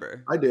don't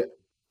remember. I did.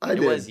 It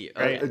was you.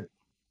 Okay.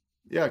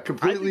 Yeah,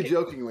 completely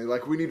jokingly.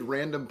 Like, we need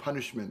random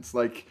punishments.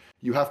 Like,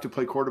 you have to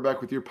play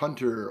quarterback with your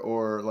punter,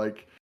 or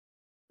like.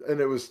 And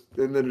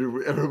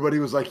then everybody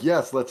was like,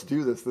 yes, let's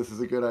do this. This is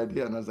a good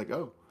idea. And I was like,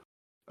 oh,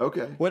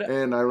 okay.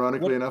 And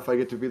ironically enough, I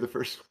get to be the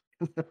first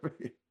one.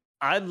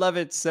 I love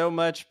it so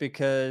much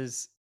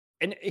because,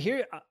 and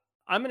here,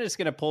 I'm just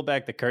going to pull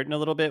back the curtain a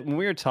little bit. When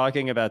we were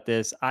talking about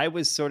this, I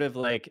was sort of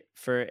like,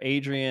 for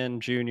Adrian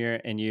Jr.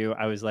 and you,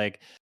 I was like,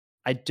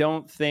 I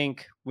don't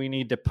think we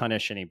need to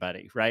punish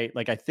anybody, right?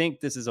 Like, I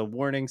think this is a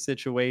warning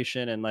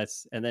situation, and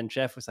then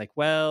Jeff was like,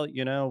 well,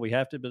 we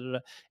have to, blah, blah, blah.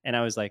 And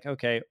I was like,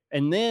 okay.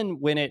 And then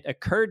when it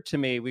occurred to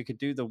me we could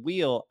do the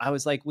wheel, I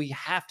was like, we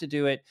have to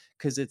do it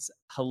because it's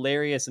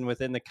hilarious and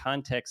within the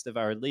context of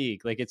our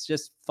league. Like, it's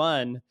just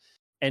fun.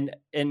 And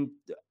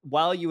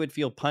while you would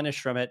feel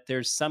punished from it,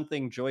 there's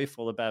something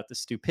joyful about the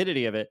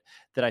stupidity of it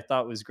that I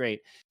thought was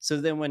great.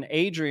 So then when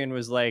Adrian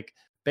was like,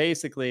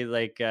 basically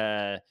like,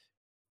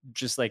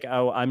 just like,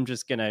 oh, I'm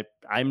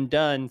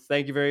done.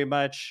 Thank you very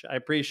much. I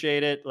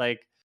appreciate it.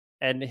 Like,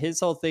 and his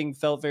whole thing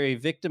felt very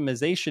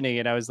victimization-y.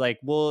 And I was like,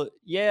 well,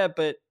 yeah,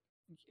 but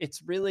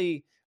it's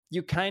really,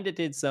 you kind of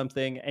did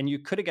something and you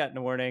could have gotten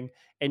a warning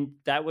and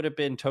that would have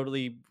been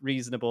totally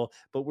reasonable.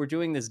 But we're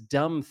doing this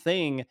dumb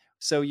thing.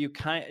 So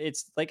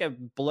it's like a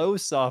blow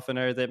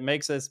softener that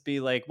makes us be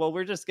like, well,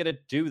 we're just going to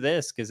do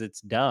this because it's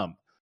dumb.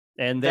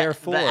 And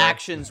therefore the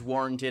actions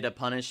warranted a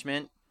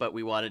punishment, but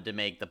we wanted to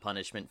make the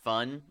punishment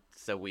fun.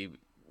 So we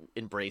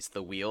embraced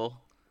the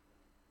wheel.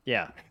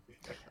 Yeah.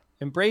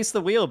 Embrace the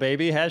wheel,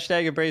 baby.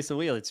 Hashtag embrace the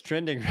wheel. It's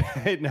trending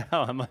right now.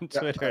 I'm on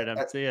Twitter and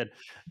I'm seeing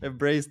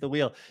embrace the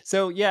wheel.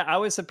 So yeah, I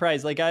was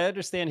surprised. Like, I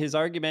understand his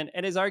argument,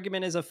 and his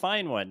argument is a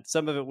fine one.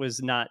 Some of it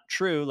was not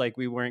true. Like,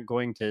 we weren't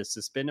going to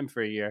suspend him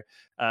for a year.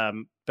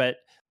 But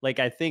like,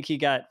 I think he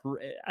got,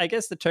 I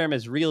guess the term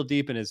is real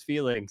deep in his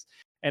feelings.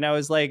 And I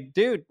was like,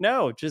 dude,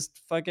 no, just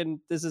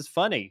fucking, this is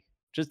funny.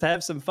 Just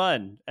have some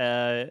fun.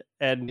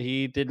 And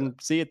he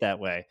didn't see it that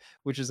way,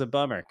 which is a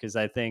bummer. Cause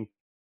I think,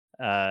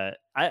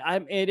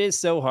 it is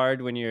so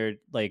hard when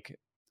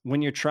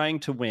you're trying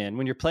to win,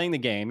 when you're playing the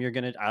game, you're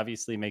going to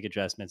obviously make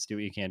adjustments, do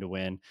what you can to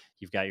win.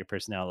 You've got your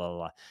personnel, blah, blah,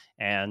 blah.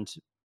 And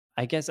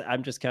I guess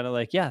I'm just kind of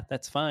like, yeah,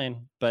 that's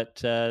fine,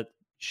 but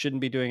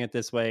shouldn't be doing it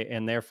this way.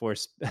 And therefore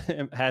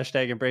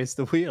hashtag embrace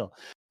the wheel.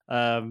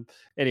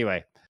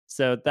 Anyway,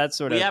 so that's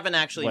sort of, we haven't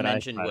actually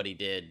mentioned what he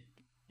did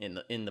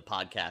in the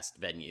podcast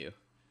venue.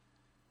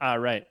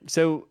 Right.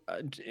 So,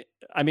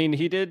 I mean,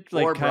 he did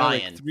like or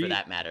Brian, like for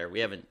that matter. We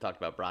haven't talked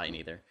about Brian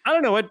either. I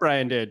don't know what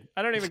Brian did.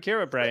 I don't even care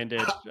what Brian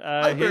did.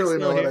 I barely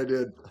know what I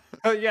did.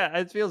 Oh yeah,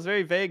 it feels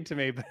very vague to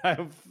me. But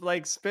I've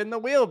like spin the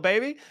wheel,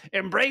 baby,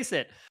 embrace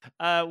it.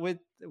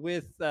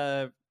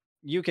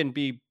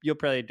 You'll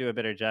probably do a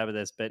better job of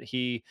this, but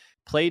he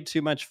played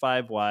too much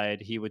 5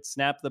 wide. He would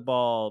snap the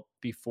ball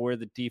before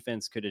the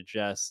defense could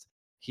adjust.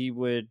 He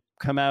would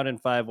come out in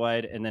 5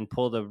 wide and then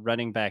pull the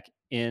running back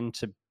in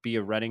to be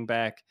a running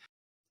back,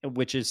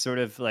 which is sort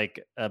of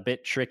like a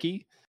bit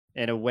tricky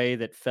in a way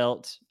that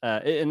felt,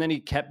 and then he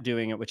kept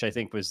doing it, which I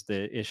think was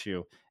the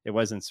issue. It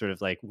wasn't sort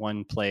of like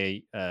one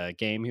play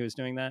game he was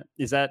doing that.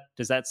 Does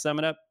that sum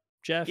it up,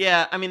 Jeff?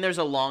 Yeah, I mean, there's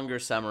a longer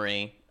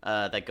summary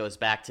that goes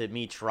back to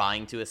me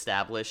trying to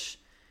establish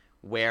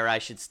where I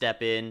should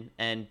step in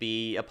and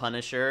be a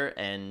punisher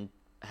and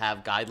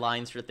have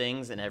guidelines for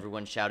things, and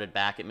everyone shouted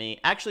back at me,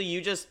 actually, you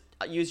just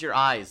use your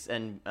eyes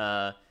and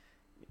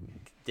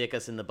dick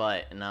us in the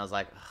butt. And I was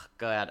like, oh,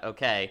 God,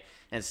 okay.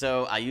 And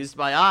so I used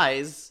my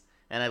eyes,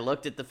 and I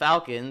looked at the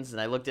Falcons,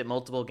 and I looked at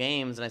multiple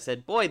games, and I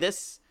said, boy,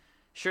 this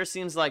sure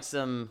seems like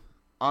some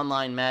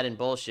online Madden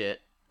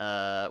bullshit,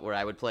 where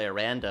I would play a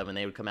random, and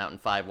they would come out in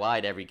 5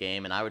 wide every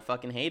game, and I would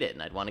fucking hate it,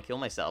 and I'd want to kill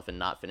myself and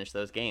not finish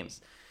those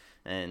games.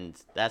 And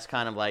that's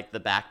kind of like the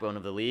backbone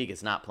of the league,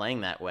 is not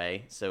playing that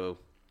way. So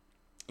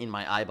in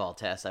my eyeball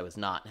test, I was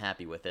not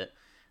happy with it.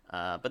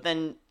 But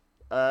then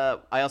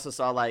I also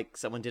saw like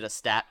someone did a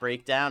stat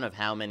breakdown of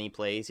how many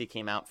plays he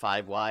came out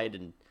 5 wide,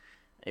 and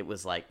it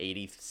was like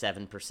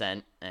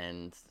 87%.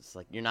 And it's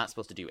like, you're not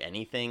supposed to do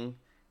anything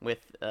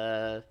with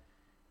the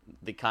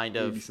kind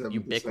of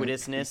 87%.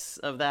 Ubiquitousness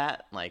of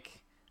that.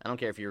 Like, I don't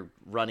care if you're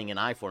running an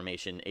I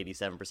formation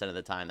 87% of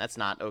the time. That's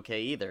not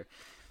okay either.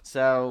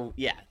 So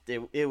yeah,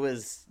 it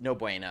was no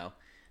bueno.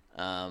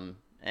 I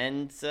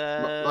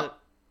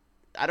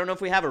don't know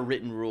if we have a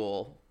written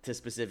rule to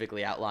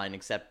specifically outline,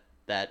 except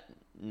that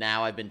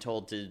now I've been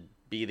told to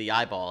be the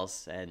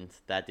eyeballs, and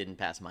that didn't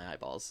pass my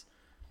eyeballs.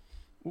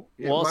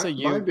 Yeah,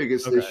 my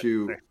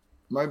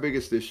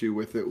biggest issue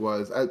with it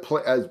was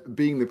as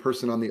being the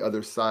person on the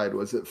other side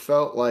was it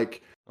felt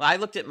like. Well, I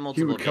looked at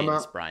multiple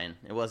games, Brian.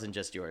 It wasn't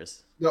just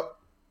yours. No,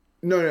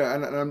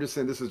 and I'm just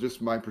saying, this is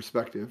just my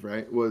perspective,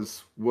 right?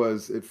 Was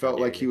it felt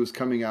like he was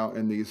coming out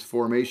in these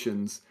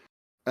formations,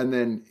 and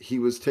then he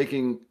was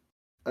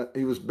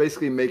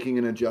basically making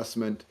an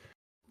adjustment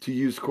to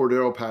use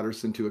Cordero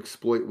Patterson to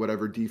exploit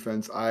whatever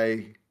defense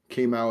I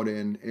came out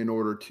in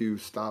order to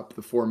stop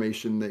the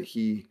formation that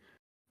he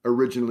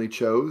originally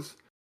chose.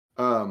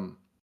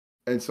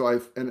 And so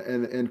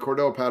and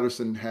Cordero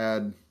Patterson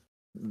had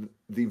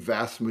the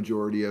vast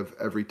majority of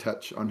every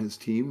touch on his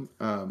team.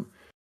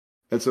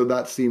 And so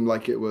that seemed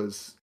like it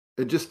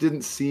just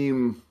didn't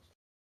seem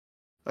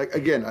like,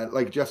 again,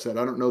 like Jeff said,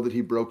 I don't know that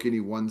he broke any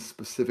one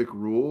specific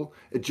rule.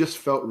 It just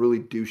felt really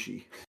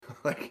douchey.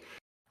 Like,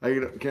 I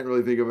can't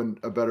really think of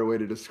a better way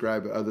to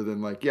describe it other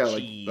than like, yeah,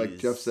 like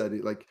Jeff said,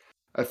 like,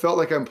 I felt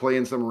like I'm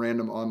playing some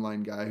random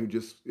online guy who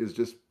is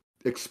just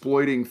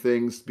exploiting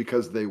things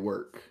because they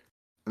work.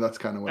 And that's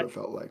kind of what it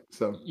felt like.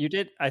 So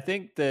I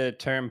think the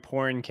term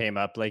porn came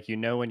up, like,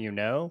 when you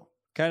know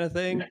kind of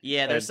thing.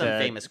 Yeah, there's some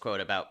famous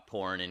quote about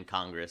porn in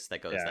Congress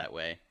that goes that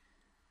way.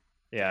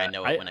 Yeah, I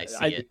know it when I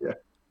see it. Yeah.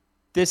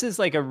 This is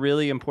like a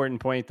really important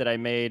point that I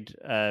made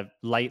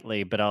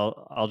lightly, but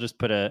I'll just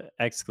put a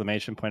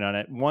exclamation point on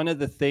it. One of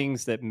the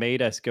things that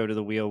made us go to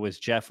the wheel was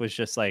Jeff was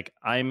just like,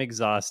 I'm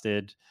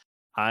exhausted.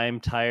 I'm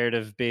tired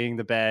of being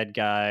the bad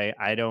guy.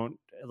 I don't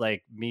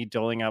like me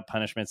doling out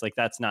punishments. Like,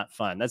 that's not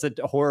fun. That's a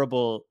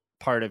horrible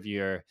part of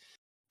your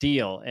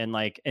deal. And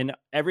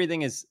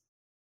everything is,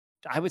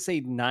 I would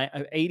say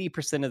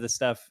 80% of the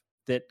stuff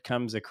that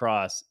comes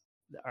across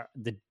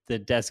the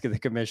desk of the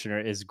commissioner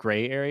is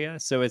gray area.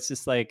 So it's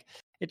just like,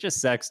 it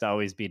just sucks to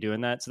always be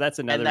doing that. So that's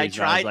another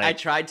reason. I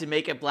tried to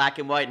make it black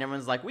and white, and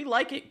everyone's like, we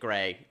like it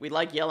gray. We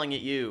like yelling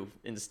at you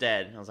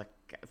instead. And I was like,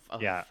 oh,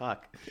 yeah,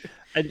 fuck.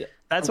 And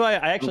that's why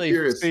I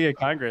actually, speaking of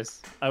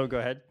Congress, I would go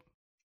ahead.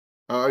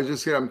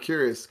 I'm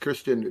curious,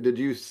 Christian, did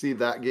you see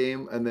that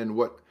game? And then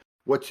what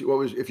was,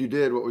 if you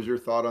did, what was your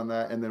thought on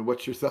that? And then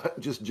what's your thought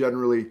just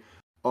generally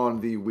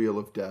on the Wheel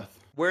of Death?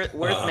 Worth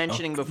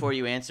mentioning before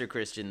you answer,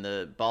 Christian,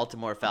 the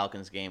Baltimore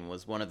Falcons game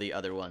was one of the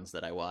other ones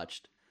that I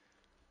watched.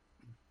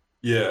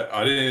 Yeah,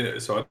 I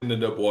didn't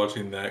end up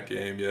watching that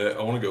game yet.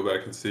 I want to go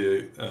back and see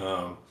it.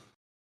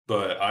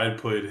 But I had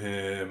played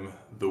him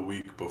the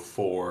week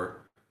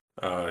before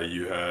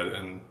you had,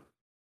 and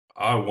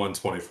I won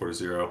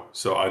 24-0.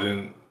 So I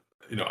didn't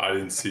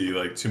see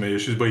like too many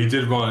issues, but he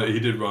did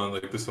run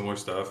like the similar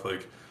stuff.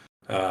 Like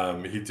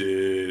he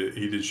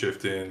did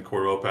shift in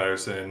Cordell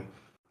Patterson.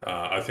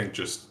 I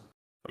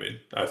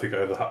think I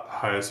have the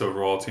highest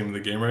overall team in the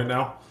game right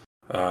now,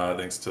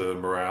 thanks to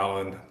morale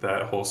and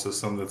that whole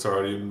system that's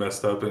already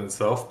messed up in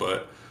itself.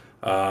 But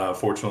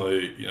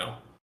fortunately,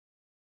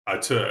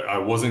 I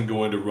wasn't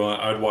going to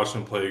run. I'd watched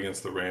him play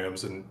against the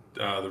Rams, and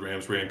the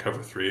Rams ran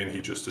cover 3, and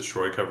he just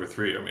destroyed cover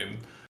 3. I mean,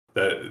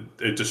 that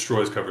it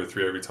destroys cover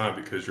 3 every time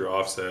because you're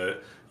offset.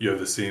 You have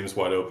the seams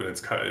wide open.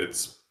 It's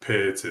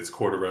Pitts, it's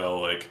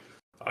Cordarrelle. Like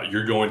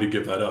you're going to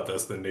give that up.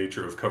 That's the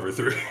nature of cover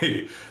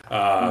 3.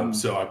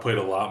 So I played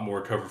a lot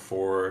more cover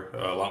 4,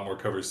 a lot more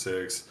cover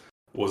 6.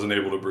 Wasn't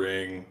able to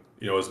bring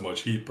as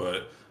much heat,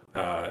 but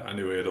I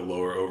knew he had a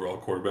lower overall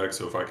quarterback.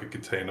 So if I could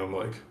contain him,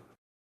 like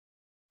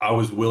I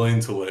was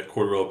willing to let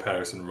Cordarrelle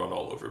Patterson run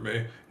all over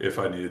me if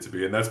I needed to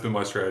be, and that's been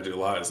my strategy a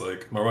lot. Is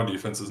like my run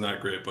defense is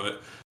not great,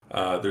 but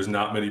there's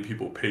not many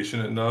people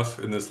patient enough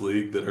in this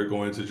league that are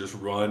going to just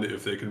run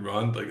if they can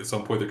run. Like at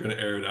some point they're going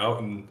to air it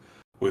out, and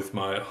with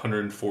my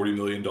 $140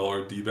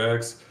 million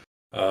D-backs,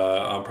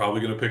 I'm probably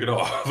going to pick it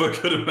off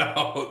a good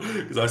amount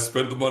because I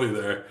spent the money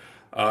there.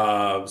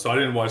 So I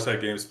didn't watch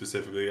that game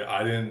specifically.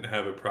 I didn't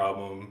have a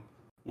problem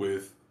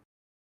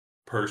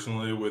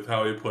personally with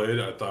how he played.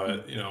 I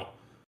thought,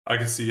 I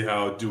could see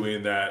how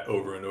doing that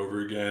over and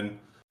over again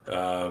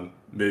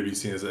maybe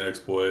seen as an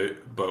exploit.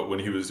 But when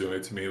he was doing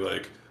it to me,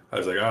 like I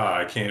was like,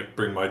 I can't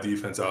bring my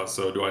defense out.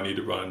 So do I need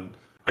to run?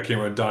 I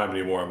can't run dime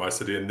anymore. Am I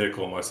sitting in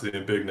nickel? Am I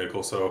sitting in big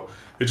nickel? So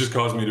it just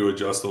caused me to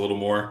adjust a little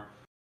more.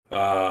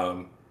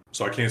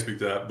 So I can't speak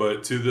to that.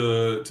 But to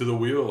the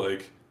wheel,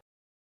 like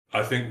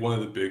I think one of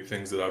the big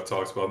things that I've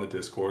talked about in the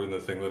Discord and the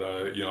thing that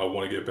I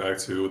want to get back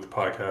to with the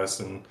podcast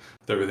and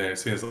everything I've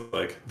seen is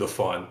like the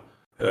fun.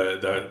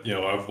 That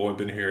I've only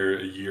been here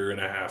a year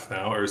and a half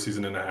now, or a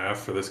season and a half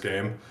for this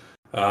game,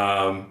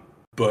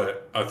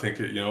 but I think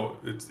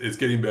it's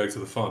getting back to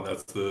the fun.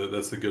 That's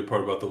the good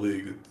part about the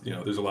league.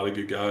 There's a lot of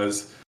good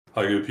guys,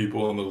 a lot of good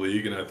people in the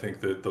league, and I think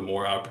that the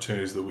more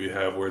opportunities that we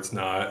have, where it's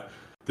not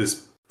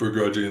this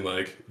begrudging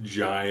like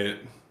giant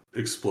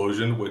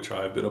explosion, which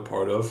I've been a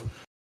part of,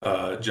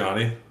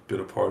 Johnny been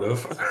a part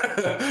of,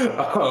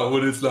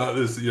 when it's not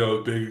this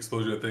big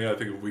explosion thing. I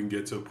think if we can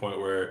get to a point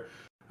where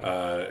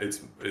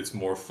it's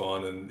more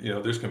fun and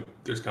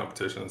there's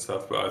competition and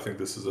stuff, but I think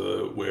this is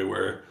a way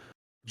where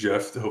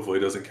Jeff hopefully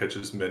doesn't catch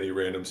as many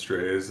random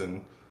strays,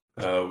 and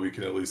we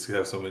can at least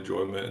have some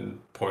enjoyment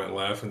and point and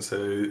laugh and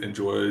say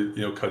enjoy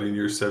cutting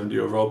your 70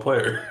 overall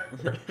player.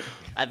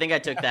 I think I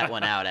took that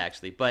one out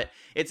actually, but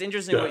it's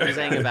interesting what you're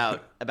saying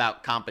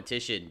about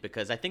competition,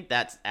 because I think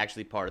that's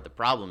actually part of the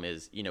problem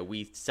is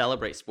we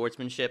celebrate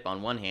sportsmanship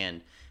on one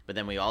hand, but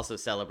then we also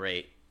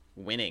celebrate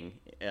winning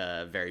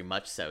very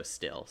much so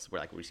still. So we're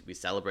like we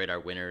celebrate our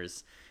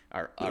winners,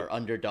 our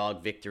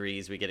underdog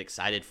victories. We get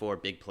excited for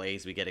big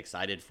plays. We get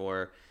excited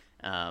for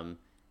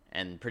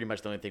and pretty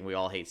much the only thing we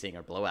all hate seeing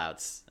are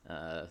blowouts,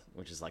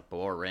 which is like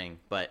boring.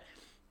 But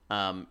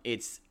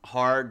it's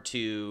hard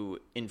to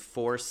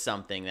enforce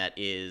something that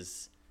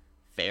is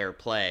fair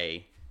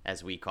play,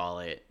 as we call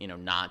it,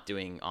 not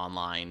doing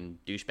online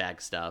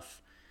douchebag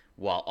stuff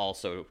while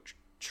also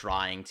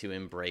trying to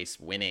embrace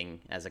winning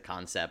as a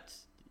concept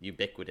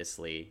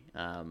ubiquitously.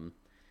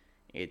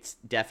 It's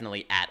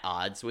definitely at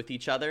odds with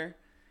each other.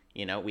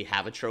 We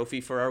have a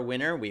trophy for our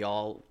winner. We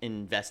all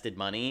invested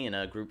money in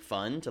a group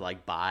fund to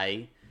like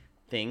buy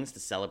things to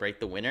celebrate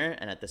the winner,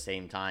 and at the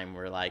same time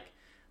we're like,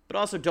 but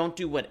also don't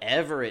do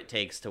whatever it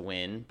takes to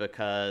win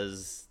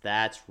because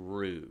that's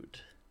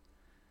rude.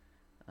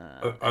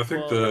 I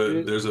think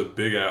there's a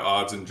big at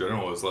odds in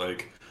general is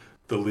like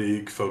the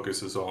league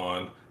focuses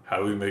on how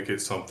do we make it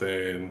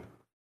something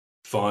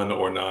fun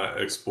or not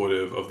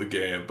exploitive of the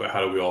game, but how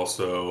do we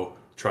also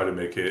try to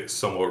make it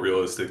somewhat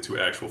realistic to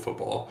actual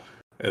football?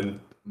 And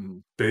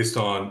based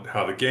on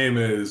how the game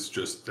is,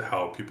 just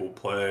how people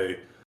play,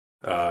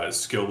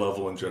 skill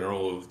level in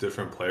general of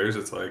different players,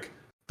 it's like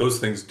those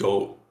things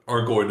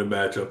are going to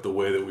match up the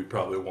way that we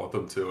probably want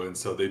them to, and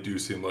so they do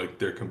seem like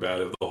they're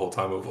combative the whole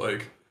time of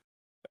like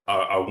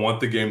I want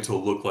the game to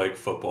look like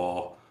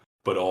football,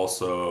 but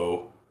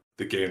also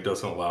the game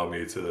doesn't allow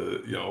me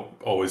to,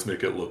 always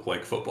make it look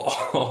like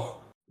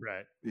football.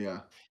 Right. Yeah.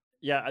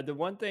 Yeah. The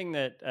one thing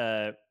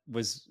that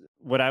was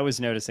what I was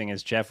noticing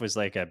is Jeff was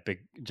like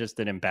just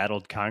an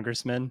embattled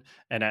congressman.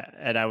 And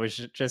I was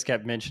just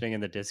kept mentioning in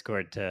the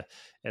Discord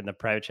in the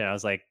private channel, I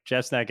was like,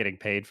 Jeff's not getting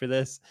paid for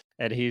this.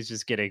 And he's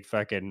just getting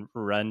fucking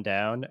run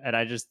down. And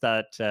I just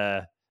thought,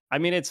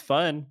 it's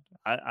fun.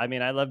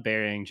 I love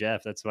burying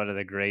Jeff. That's one of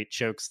the great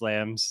choke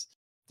slams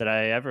that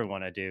I ever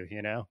want to do,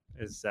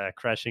 is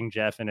crushing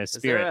Jeff in his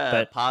spirit. Is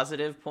there a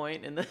positive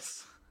point in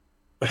this?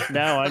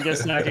 No, I'm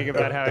just talking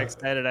about how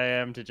excited I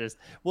am to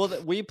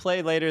we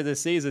play later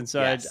this season.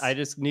 So yes. I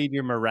just need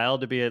your morale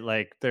to be at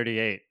like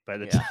 38 by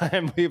the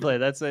time we play.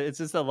 It's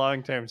just a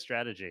long-term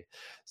strategy.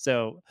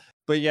 So,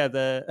 but yeah,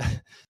 the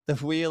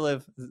wheel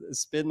of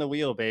spin the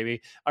wheel,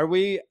 baby. Are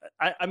we,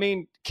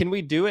 can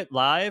we do it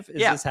live?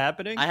 Is this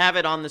happening? I have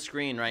it on the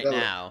screen right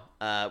now.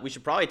 We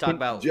should probably talk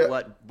about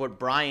what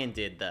Brian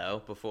did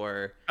though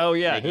before. Oh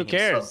yeah. Who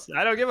cares?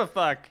 I don't give a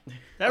fuck.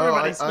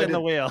 Everybody spin the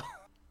wheel.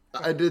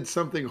 I did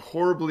something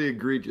horribly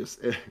egregious.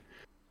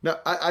 Now,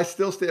 I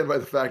still stand by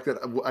the fact that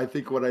I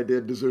think what I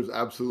did deserves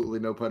absolutely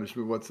no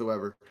punishment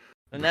whatsoever.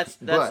 And that's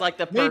like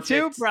the perfect... Me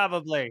too,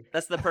 probably.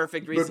 That's the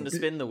perfect reason to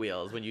spin the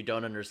wheels when you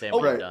don't understand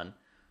what you've done.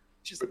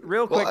 Just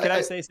real quick, can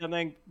I say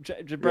something?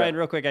 Brian,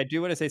 real quick, I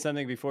do want to say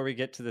something before we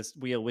get to this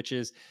wheel, which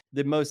is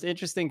the most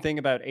interesting thing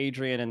about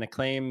Adrian and the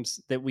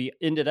claims that we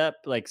ended up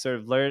like sort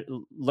of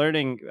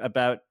learning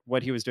about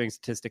what he was doing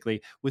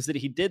statistically was that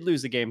he did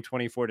lose a game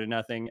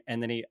 24-0,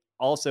 and then he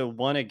also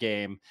won a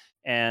game.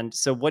 And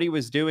so what he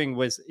was doing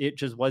was it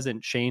just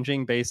wasn't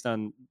changing based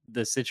on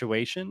the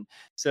situation.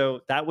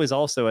 So that was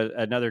also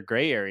another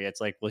gray area.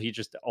 It's like, well, he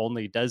just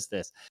only does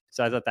this.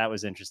 So I thought that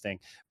was interesting.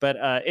 But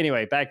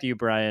anyway, back to you,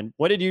 Brian.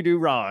 What did you do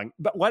wrong?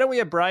 But why don't we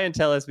have Brian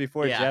tell us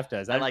before Jeff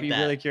does? I'd be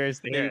really curious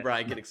to hear. Maybe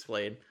Brian could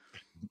explain.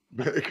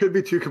 It could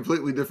be two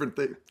completely different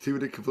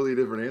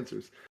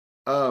answers.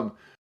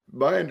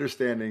 My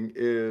understanding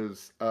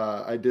is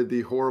I did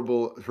the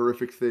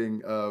horrific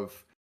thing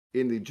of,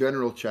 in the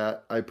general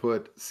chat, I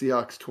put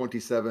Seahawks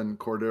 27,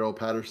 Cordero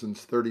Patterson's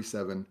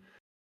 37,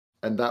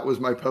 and that was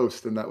my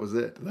post, and that was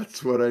it.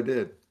 That's what I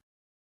did.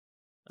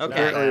 Okay,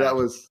 apparently that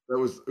was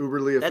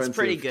uberly offensive. That's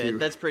pretty good.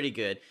 That's pretty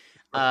good.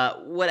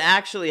 What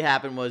actually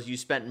happened was you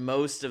spent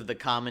most of the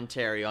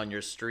commentary on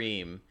your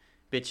stream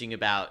bitching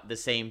about the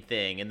same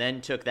thing, and then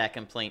took that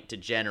complaint to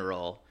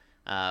general.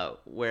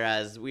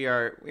 Whereas we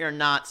are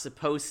not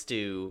supposed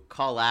to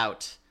call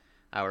out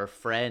our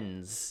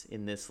friends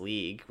in this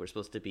league. We're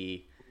supposed to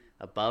be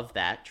above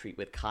that, treat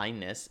with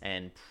kindness,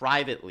 and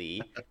privately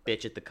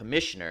bitch at the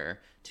commissioner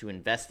to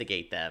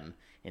investigate them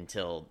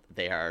until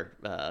they are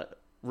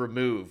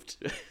removed.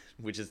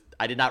 Which is,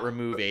 I did not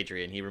remove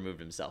Adrian; he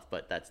removed himself.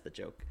 But that's the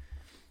joke.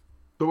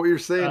 So what you're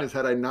saying is,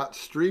 had I not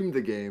streamed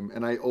the game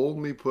and I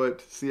only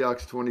put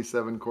Seahawks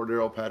 27,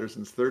 Cordero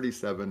Patterson's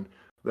 37,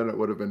 then it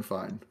would have been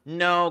fine.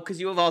 No,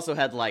 because you have also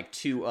had like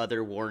 2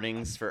 other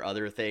warnings for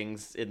other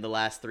things in the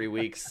last 3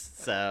 weeks,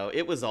 so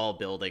it was all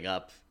building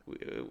up.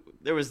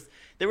 There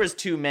was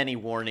too many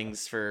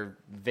warnings for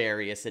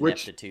various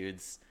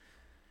ineptitudes.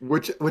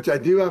 Which I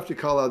do have to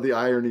call out the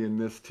irony in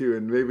this too,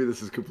 and maybe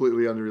this is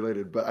completely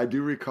unrelated, but I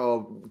do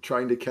recall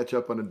trying to catch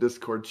up on a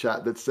Discord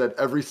chat that said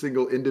every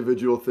single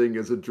individual thing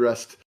is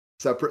addressed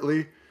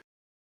separately,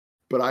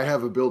 but I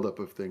have a buildup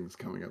of things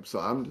coming up, so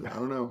I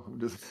don't know. I'm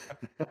just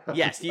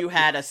Yes, you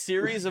had a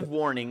series of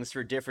warnings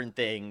for different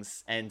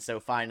things, and so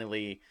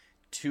finally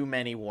too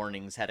many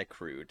warnings had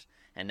accrued,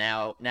 and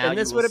now and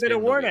this would have been a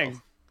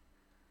warning.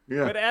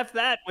 Yeah. But F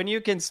that, when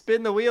you can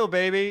spin the wheel,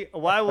 baby.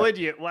 Why would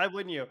you? Why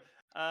wouldn't you?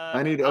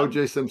 I need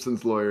O.J.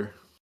 Simpson's lawyer.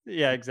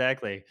 Yeah,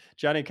 exactly.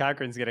 Johnny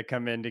Cochran's going to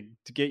come in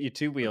to get you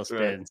 2 wheel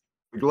spins. Right.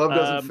 The glove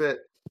doesn't fit.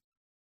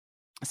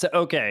 So,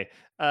 okay.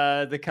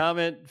 The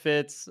comment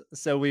fits,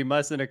 so we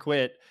mustn't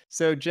acquit.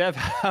 So, Jeff,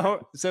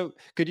 so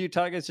could you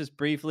talk us just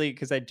briefly,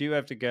 because I do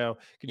have to go.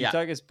 Could you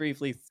talk us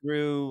briefly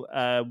through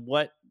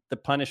what the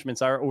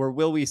punishments are, or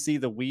will we see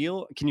the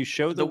wheel? Can you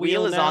show the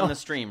wheel is now? on the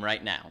stream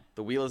right now.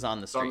 The wheel is on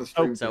the stream.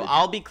 So page.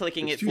 I'll be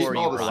clicking it for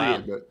you,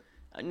 Brian.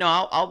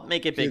 No, I'll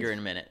make it bigger in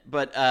a minute.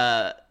 But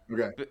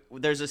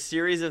there's a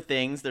series of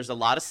things. There's a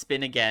lot of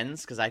spin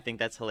agains, because I think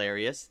that's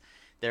hilarious.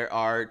 There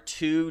are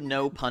 2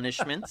 no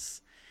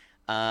punishments.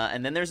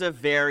 And then there's a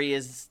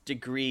various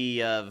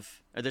degree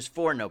of, or there's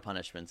 4 no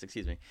punishments,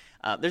 excuse me.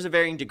 There's a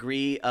varying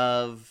degree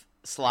of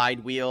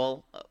slide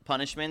wheel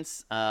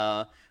punishments.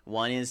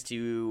 One is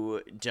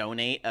to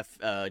donate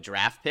a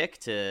draft pick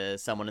to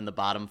someone in the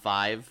bottom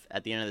 5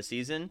 at the end of the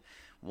season.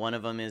 One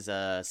of them is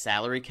a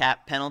salary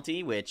cap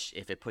penalty, which,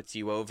 if it puts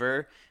you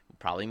over,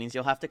 probably means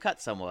you'll have to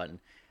cut someone.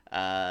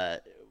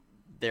 There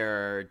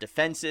are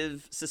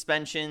defensive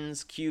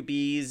suspensions,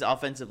 QBs,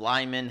 offensive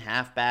linemen,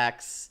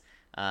 halfbacks.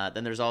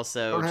 Then there's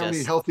also don't have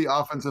any healthy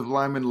offensive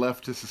linemen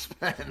left to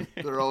suspend.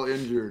 They're all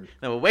injured.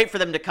 No, we'll wait for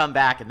them to come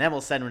back, and then we'll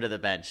send them to the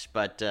bench.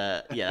 But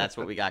yeah, that's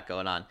what we got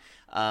going on.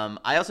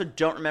 I also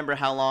don't remember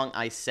how long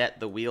I set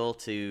the wheel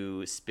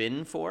to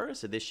spin for,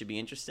 so this should be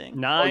interesting.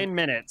 9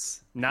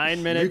 minutes.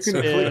 9 minutes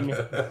spin.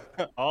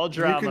 All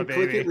drama, you can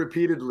click it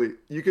repeatedly.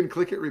 You can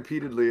click it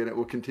repeatedly, and it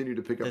will continue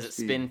to pick up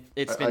speed.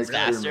 It spins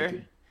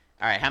faster?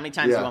 All right, how many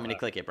times do you want me to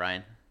click it,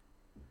 Brian?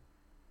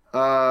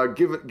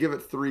 Give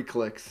it 3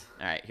 clicks.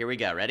 All right, here we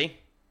go. Ready?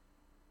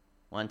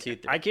 1, 2,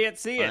 3. I can't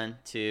see it. 1,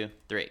 2,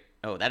 3.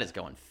 Oh, that is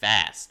going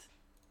fast.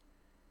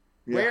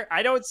 Yeah. Where?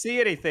 I don't see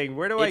anything.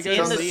 Where do I go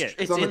to see it?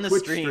 It's in the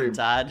stream,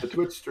 Todd. The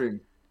Twitch stream.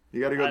 You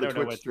got to go to the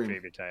Twitch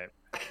stream.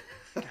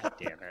 God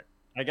damn it!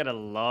 I got to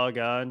log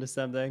on to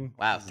something.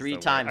 Wow, 3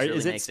 times. Really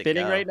is it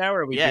spinning right now?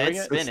 Or are we doing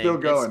it's spinning. It's still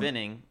going. It's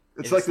spinning.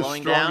 It's like the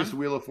strongest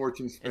Wheel of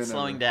Fortune spin. It's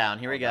slowing down.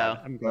 Here we go.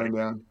 I'm going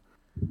down.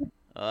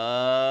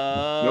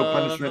 No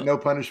punishment. No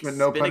punishment.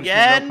 No punishment.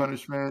 Again? No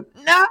punishment.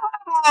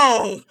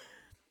 No.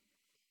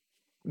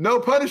 No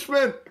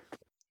punishment.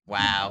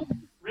 Wow.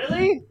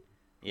 Really?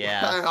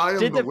 Yeah. I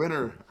am the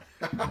winner.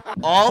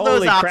 All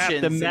those crap,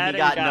 options, and he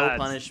got gods. no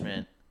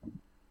punishment.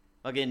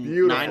 Fucking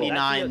Beautiful.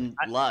 99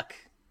 luck.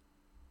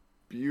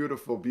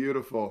 Beautiful,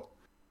 beautiful.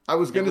 I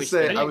was gonna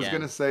say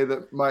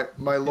that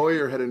my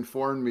lawyer had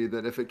informed me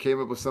that if it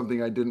came up with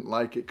something I didn't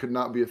like, it could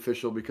not be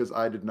official because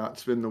I did not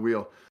spin the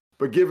wheel.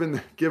 But given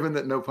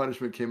that no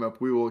punishment came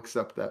up, we will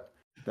accept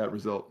that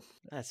result.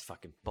 That's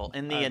fucking bull.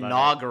 And the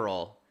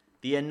inaugural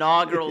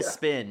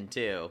spin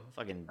too.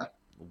 Fucking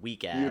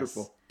Weak ass.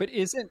 Beautiful. But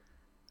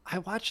I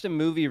watched a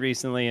movie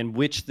recently in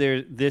which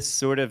this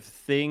sort of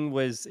thing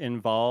was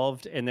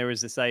involved, and there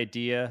was this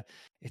idea.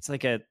 It's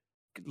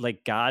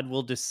like God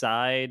will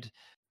decide,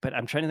 but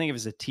I'm trying to think if it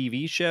was a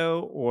TV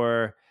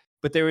show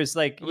but there was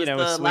like,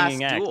 a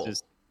swinging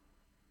axe.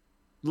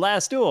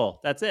 Last Duel.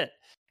 That's it.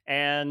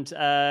 And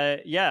I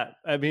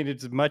mean,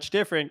 it's much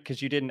different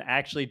because you didn't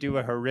actually do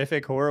a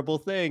horrific, horrible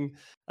thing.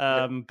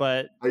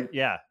 But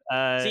yeah.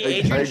 See,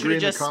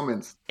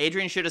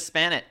 Adrian should have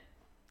span it.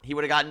 He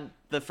would have gotten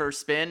the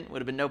first spin,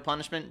 would have been no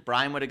punishment.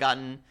 Brian would have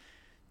gotten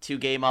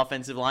 2-game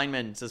offensive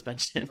lineman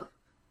suspension.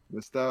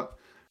 Missed out.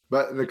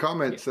 But the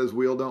comment says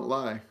wheel don't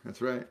lie.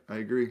 That's right. I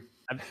agree.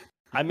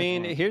 I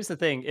mean, here's the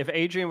thing. If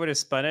Adrian would have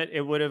spun it, it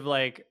would have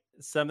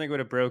something would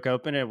have broke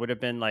open. It would have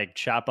been like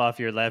chop off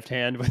your left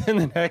hand within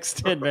the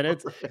next 10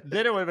 minutes.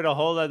 Then it would have been a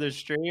whole other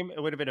stream.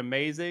 It would have been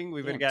amazing.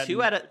 We would have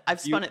gotten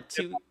I've spun it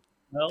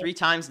 3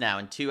 times now,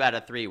 and 2 out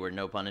of 3 were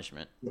no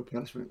punishment. No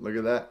punishment. Look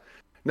at that.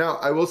 Now,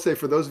 I will say,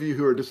 for those of you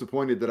who are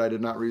disappointed that I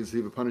did not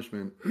receive a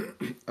punishment,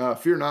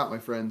 fear not, my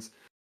friends.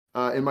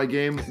 In my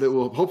game that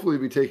will hopefully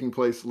be taking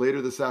place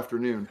later this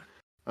afternoon,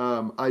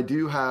 I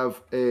do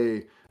have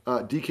a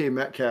DK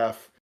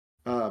Metcalf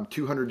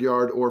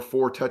 200-yard or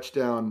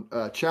 4-touchdown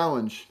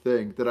challenge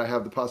thing that I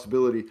have the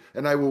possibility,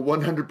 and I will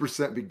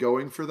 100% be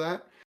going for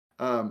that.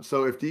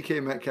 So if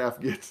DK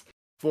Metcalf gets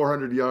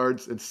 400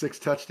 yards and 6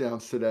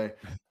 touchdowns today,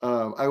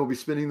 I will be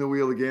spinning the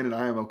wheel again, and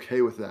I am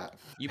okay with that.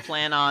 You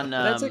plan on...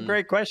 That's a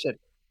great question.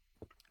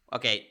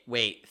 Okay,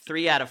 wait.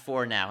 3 out of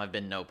 4 now have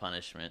been no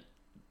punishment.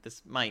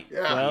 This might be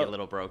a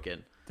little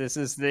broken. This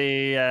is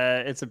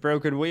it's a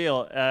broken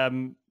wheel.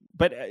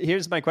 But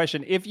here's my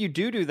question. If you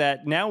do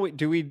that, now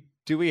do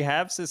we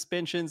have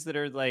suspensions that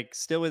are like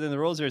still within the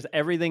rules, or is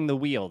everything the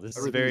wheel? This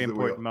is a very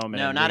important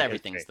moment. No, not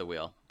everything's the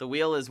wheel. The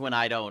wheel is when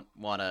I don't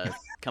want to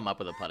come up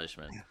with a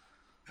punishment.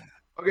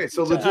 Okay,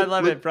 so I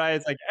love it.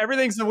 Brian's like,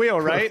 everything's the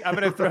wheel, right? I'm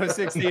going to throw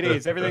 6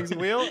 TDs. Everything's the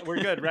wheel.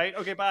 We're good, right?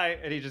 Okay, bye.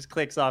 And he just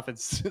clicks off.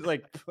 It's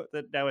like,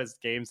 now his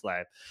game's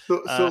live.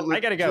 So I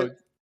got to go.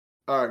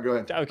 All right, go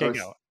ahead. Okay,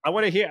 go. I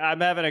want to hear.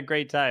 I'm having a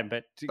great time,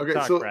 but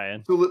talk,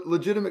 Brian. So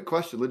legitimate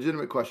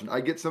question.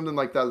 I get something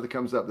like that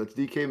comes up. That's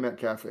DK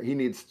Metcalf. He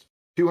needs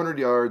 200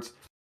 yards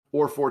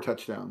or 4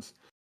 touchdowns,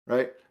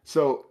 right?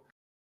 So,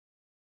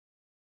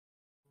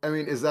 I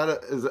mean, is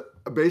that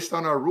based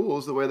on our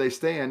rules, the way they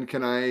stand?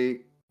 Can I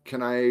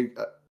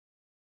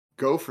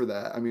go for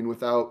that? I mean,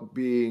 without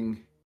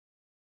being.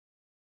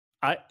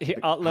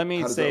 Let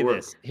me say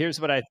this.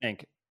 Here's what I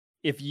think.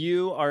 If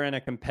you are in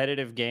a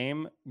competitive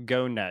game,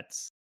 go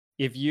nuts.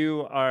 If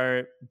you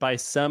are, by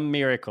some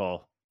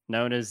miracle,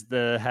 known as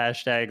the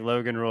hashtag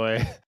Logan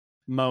Roy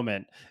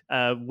moment,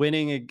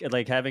 winning,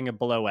 having a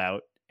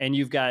blowout, and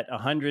you've got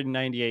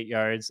 198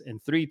 yards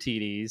and 3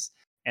 TDs,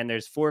 and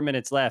there's 4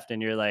 minutes left, and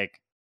you're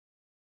like,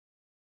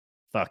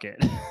 fuck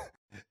it.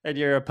 And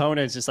your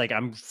opponent's just like,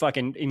 I'm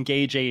fucking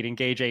engage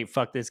 8,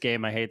 fuck this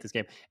game, I hate this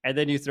game. And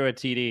then you throw a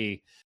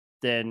TD,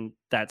 then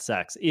that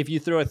sucks. If you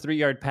throw a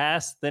 3-yard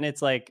pass, then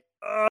it's like,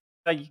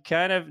 you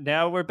kind of,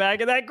 now we're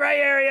back in that gray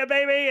area,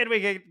 baby, and we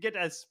can get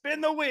to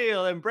spin the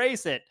wheel,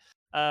 embrace it.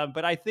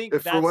 But I think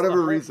if that's for whatever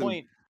the whole reason,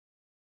 point.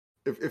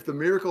 If the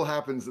miracle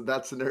happens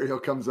that scenario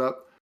comes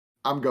up,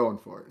 I'm going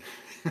for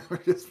it. We're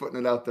just putting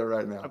it out there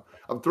right now.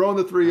 I'm throwing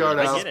the 3-yard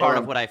out. That's part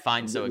of what I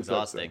find so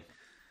exhausting.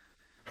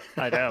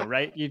 I know,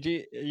 right? You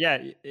do, yeah.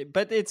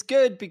 But it's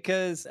good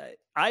because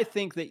I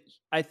think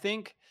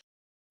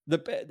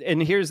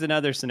and here's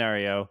another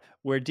scenario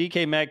where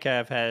DK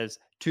Metcalf has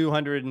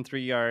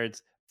 203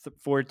 yards,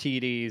 4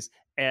 TDs,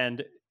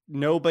 and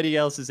nobody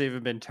else has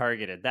even been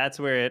targeted. That's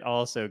where it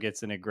also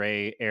gets in a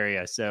gray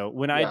area. So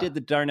when I did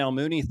the Darnell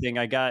Mooney thing,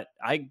 had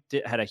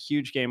a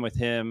huge game with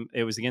him.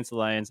 It was against the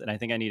Lions, and I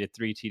think I needed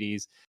 3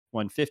 TDs,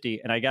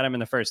 150, and I got him in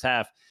the first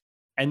half.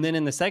 And then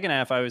in the second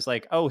half, I was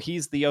like, oh,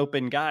 he's the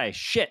open guy.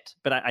 Shit.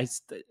 But I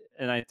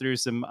threw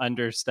some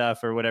under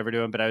stuff or whatever to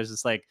him. But I was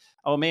just like,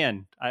 oh,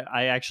 man,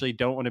 I actually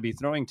don't want to be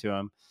throwing to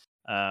him.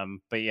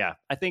 But yeah,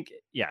 I think,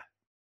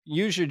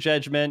 use your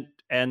judgment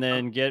and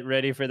then get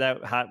ready for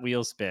that Hot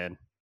Wheel spin.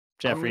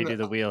 Jeffrey, do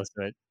the wheels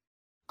to it.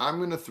 I'm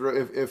going to throw,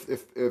 if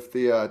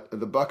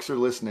the Bucks are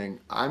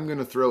listening, I'm going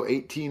to throw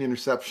 18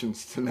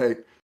 interceptions tonight.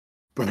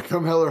 But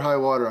come hell or high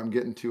water, I'm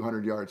getting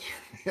 200 yards.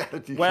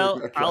 Well,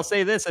 I'll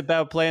say this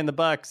about playing the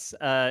Bucks.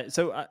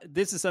 So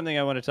this is something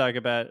I want to talk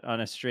about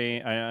on a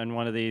stream, on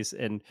one of these,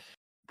 and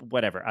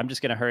whatever. I'm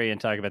just going to hurry and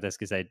talk about this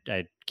because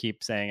I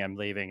keep saying I'm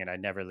leaving and I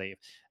never leave.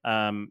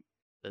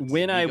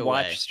 When I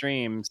watch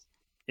streams,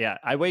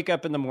 I wake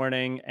up in the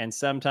morning and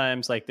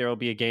sometimes there will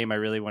be a game I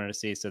really wanted to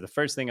see. So the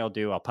first thing I'll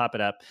do, I'll pop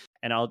it up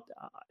and I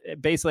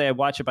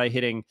watch it by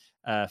hitting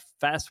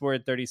fast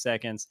forward 30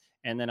 seconds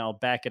and then I'll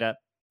back it up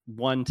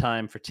one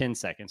time for 10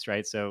 seconds,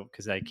 right? So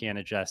because I can't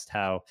adjust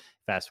how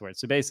fast forward.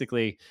 So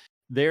basically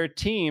there are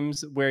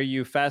teams where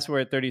you fast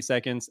forward 30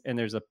 seconds and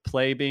there's a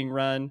play being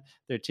run.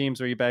 There are teams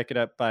where you back it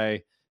up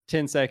by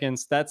 10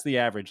 seconds. That's the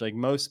average.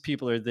 Most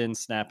people are then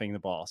snapping the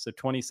ball. So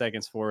 20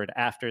 seconds forward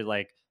after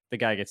the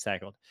guy gets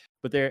tackled.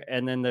 But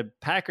and then the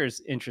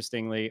Packers,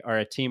 interestingly, are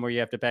a team where you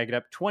have to back it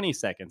up 20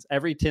 seconds.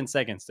 Every 10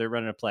 seconds, they're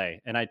running a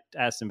play. And I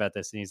asked him about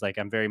this, and he's like,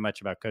 I'm very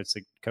much about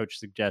coach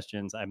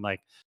suggestions. I'm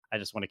like, I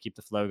just want to keep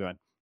the flow going.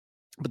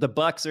 But the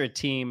Bucs are a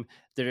team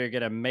that are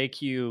going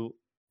to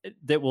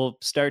that will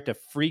start to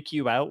freak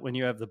you out when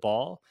you have the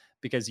ball,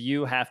 because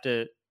you're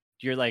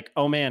like,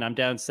 oh man, I'm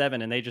down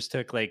 7. And they just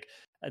took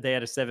they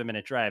had a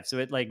 7-minute drive. So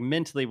it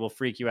mentally will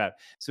freak you out.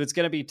 So it's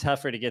going to be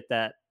tougher to get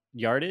that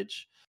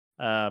yardage.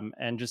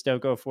 And just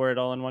don't go for it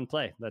all in one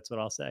play. That's what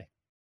I'll say.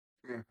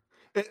 Yeah.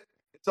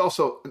 It's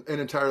also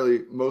entirely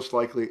most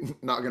likely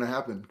not going to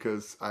happen,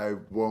 because I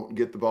won't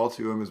get the ball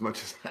to him as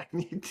much as I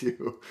need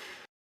to.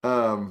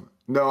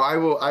 No, I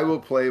will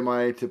play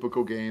my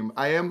typical game.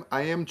 I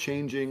am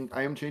changing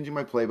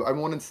my play, but I'm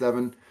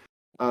 1-7.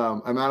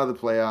 I'm out of the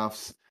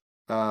playoffs.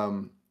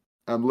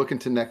 I'm looking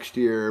to next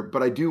year,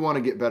 but I do want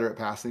to get better at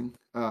passing.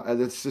 And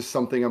it's just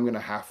something I'm going to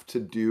have to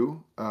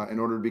do in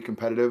order to be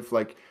competitive.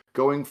 Like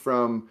going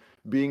from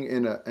being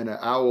in an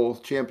Owl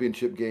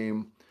championship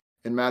game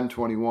in Madden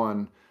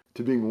 21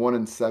 to being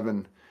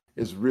 1-7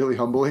 is really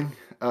humbling.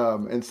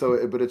 And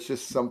so, but it's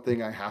just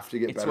something I have to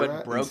get better at.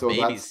 It's what broke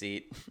Baby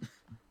Seat.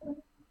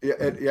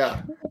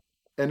 Yeah.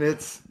 And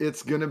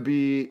it's going to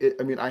be,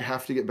 I mean, I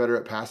have to get better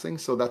at passing.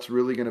 So that's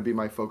really going to be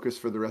my focus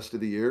for the rest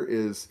of the year,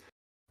 is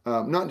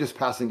not just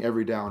passing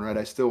every down, right?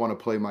 I still want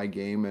to play my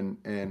game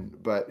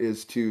but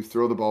is to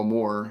throw the ball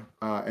more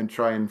and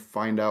try and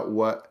find out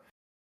what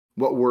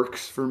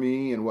works for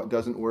me and what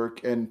doesn't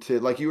work. And to,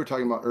 like you were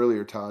talking about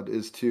earlier, Todd,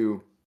 is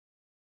to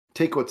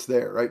take what's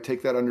there, right?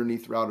 Take that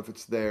underneath route if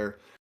it's there.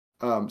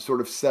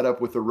 Sort of set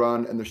up with the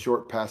run and the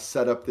short pass,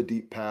 set up the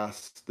deep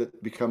pass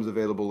that becomes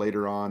available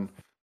later on.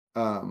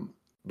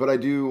 But I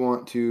do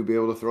want to be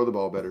able to throw the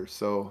ball better.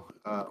 So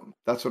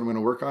that's what I'm going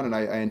to work on. And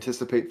I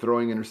anticipate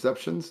throwing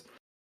interceptions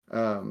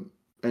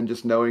and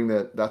just knowing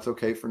that that's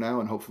okay for now.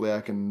 And hopefully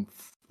I can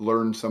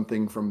learn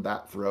something from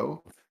that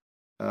throw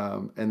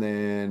and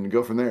then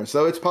go from there.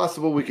 So it's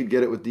possible we could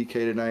get it with DK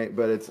tonight,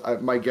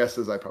 but my guess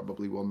is I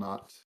probably will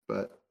not.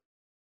 But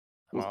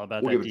I'm all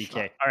about that DK.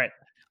 All right.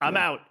 I'm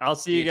out. I'll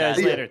see you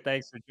guys later.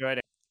 Thanks for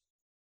joining.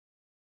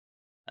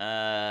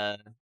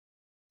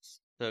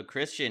 So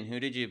Christian, who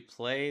did you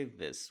play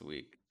this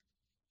week?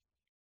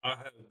 I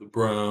had the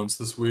Browns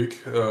this week,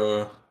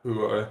 who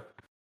I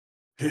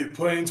hate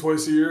playing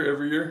twice a year,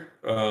 every year.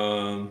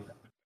 I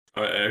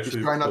actually just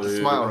try not to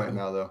smile right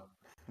now, though.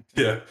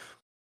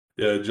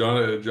 Yeah,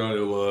 Johnny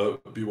will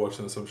be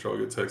watching this. I'm sure I'll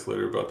get text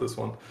later about this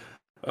one.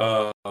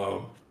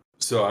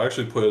 So I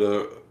actually played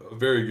a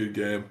very good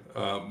game.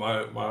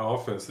 My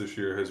offense this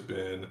year has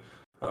been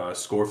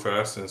score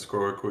fast and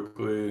score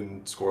quickly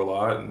and score a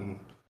lot, and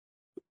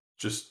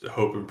just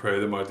hope and pray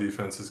that my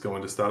defense is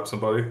going to stop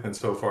somebody. And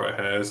so far it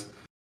has.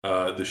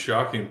 The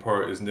shocking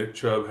part is Nick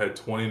Chubb had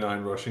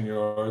 29 rushing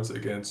yards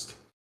against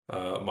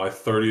my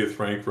 30th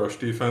ranked rush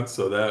defense.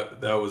 So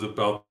that was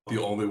about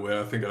the only way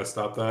I think I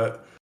stopped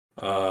that.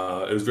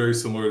 It was very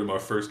similar to my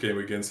first game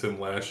against him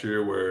last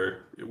year,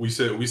 where we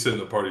sit in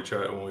the party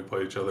chat when we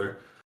play each other.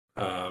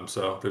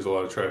 So there's a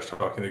lot of trash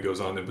talking that goes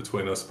on in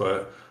between us,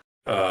 but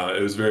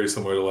it was very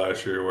similar to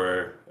last year,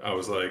 where I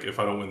was like, if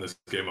I don't win this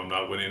game, I'm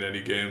not winning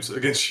any games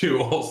against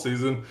you all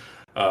season.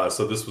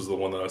 So this was the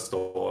one that I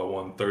stole. I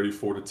won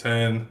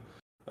 34-10.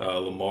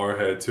 Lamar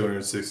had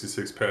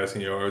 266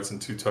 passing yards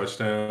and 2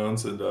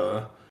 touchdowns, and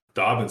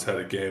Dobbins had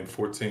a game,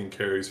 14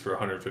 carries for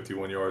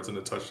 151 yards and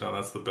a touchdown.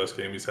 That's the best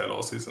game he's had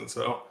all season.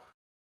 So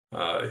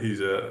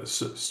he's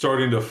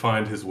starting to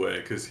find his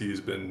way, because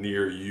he's been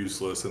near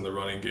useless in the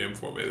running game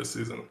for me this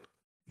season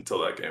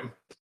until that game.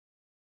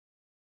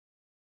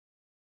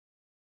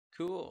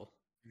 Cool.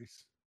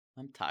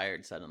 I'm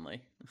tired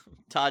suddenly.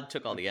 Todd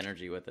took all the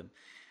energy with him.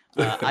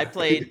 I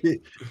played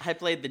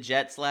the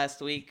Jets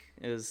last week.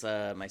 It was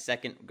my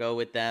second go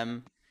with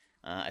them.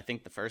 I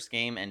think the first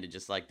game ended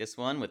just like this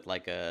one, with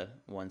like a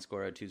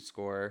 1-score or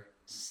 2-score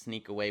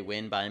sneak away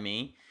win by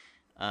me.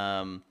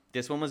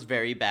 This one was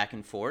very back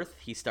and forth.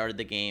 He started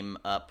the game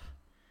up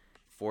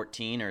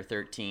 14 or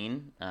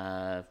 13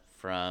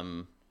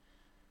 from,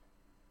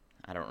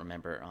 I don't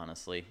remember,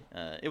 honestly.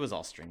 It was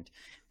all streamed.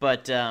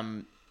 But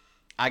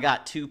I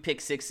got 2 pick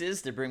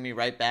sixes to bring me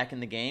right back in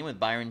the game with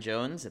Byron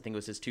Jones. I think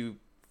it was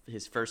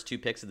his first 2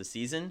 picks of the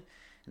season,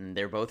 and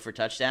they're both for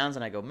touchdowns.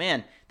 And I go,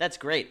 man, that's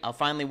great. I'll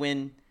finally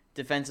win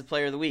Defensive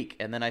Player of the Week.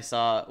 And then I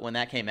saw when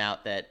that came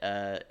out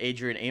that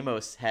Adrian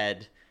Amos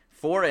had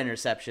 4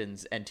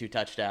 interceptions and 2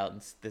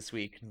 touchdowns this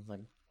week. I was like,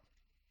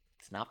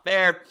 it's not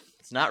fair.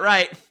 It's not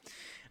right.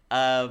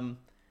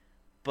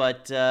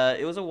 But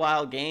it was a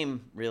wild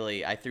game,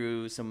 really. I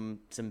threw some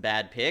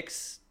bad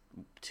picks,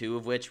 2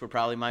 of which were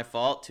probably my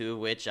fault, 2 of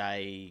which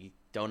I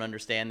don't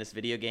understand this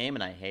video game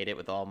and I hate it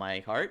with all my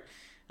heart.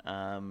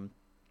 And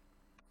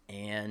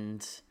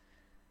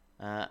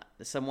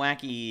some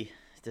wacky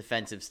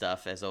defensive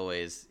stuff, as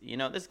always. You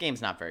know, this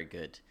game's not very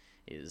good,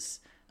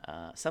 is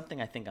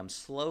something I think I'm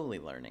slowly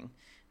learning.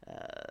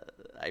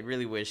 I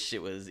really wish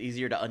it was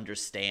easier to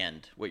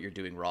understand what you're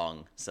doing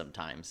wrong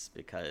sometimes,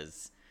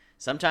 because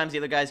sometimes the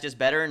other guy's just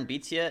better and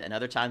beats you, and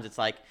other times it's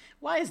like,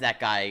 why is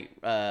that guy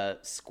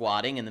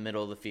squatting in the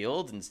middle of the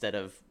field instead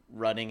of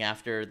running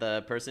after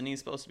the person he's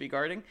supposed to be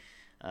guarding,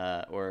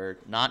 or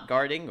not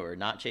guarding, or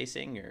not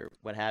chasing, or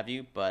what have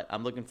you. But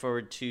I'm looking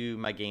forward to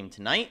my game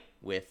tonight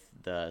with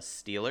the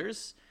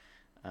Steelers.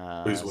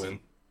 Please win.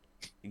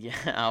 Yeah,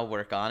 I'll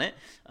work on it.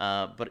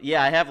 But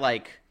yeah, I have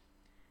like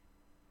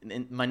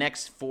in my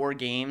next 4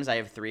 games, I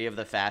have 3 of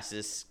the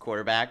fastest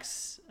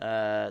quarterbacks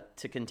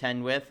to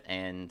contend with,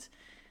 and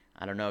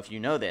I don't know if you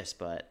know this,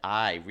 but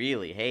I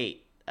really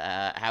hate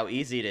how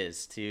easy it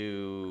is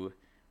to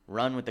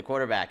run with the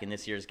quarterback in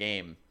this year's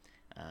game.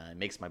 It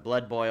makes my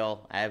blood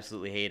boil. I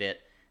absolutely hate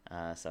it.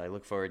 So I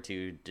look forward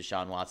to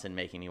Deshaun Watson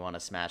making me want to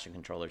smash a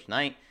controller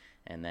tonight,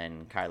 and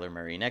then Kyler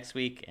Murray next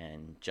week,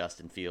 and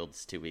Justin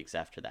Fields 2 weeks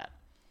after that.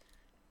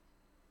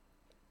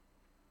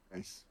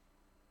 Nice.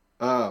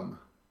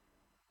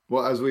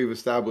 Well, as we've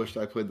established,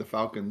 I played the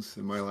Falcons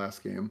in my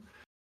last game.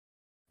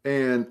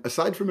 And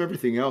aside from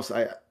everything else,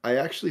 I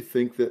actually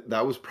think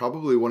that was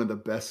probably one of the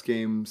best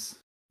games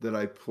that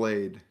I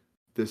played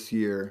this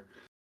year.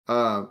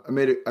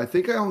 I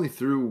think I only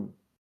threw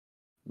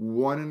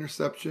 1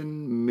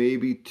 interception,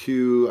 maybe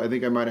 2. I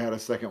think I might have had a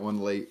second one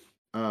late.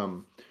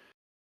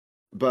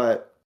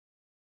 But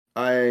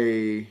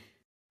I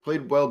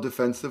played well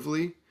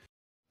defensively.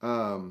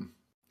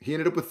 He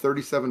ended up with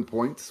 37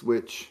 points,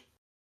 which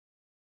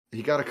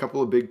he got a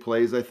couple of big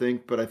plays, I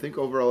think. But I think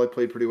overall I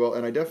played pretty well.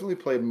 And I definitely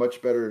played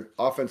much better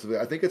offensively.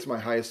 I think it's my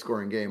highest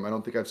scoring game. I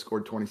don't think I've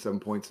scored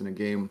 27 points in a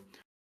game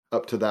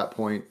up to that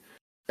point.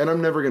 And I'm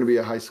never going to be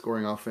a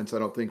high-scoring offense, I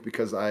don't think,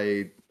 because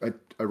I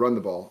run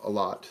the ball a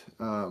lot.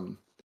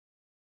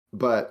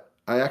 But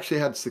I actually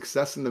had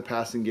success in the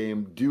passing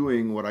game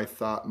doing what I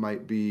thought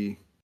might be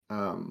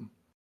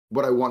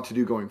what I want to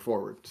do going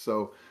forward.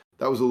 So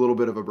that was a little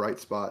bit of a bright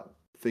spot,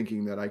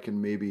 thinking that I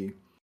can maybe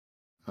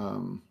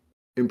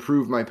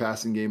improve my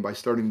passing game by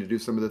starting to do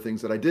some of the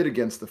things that I did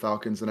against the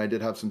Falcons, and I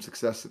did have some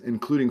success,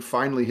 including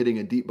finally hitting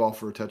a deep ball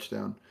for a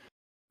touchdown.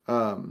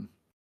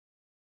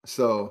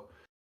 So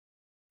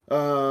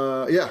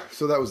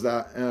that was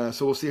that.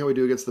 So we'll see how we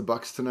do against the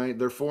Bucs tonight.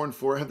 They're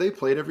 4-4. Have they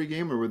played every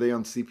game, or were they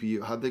on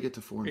CPU? How'd they get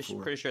to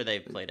 4-4? Pretty sure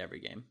they've played every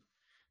game.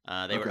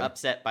 They were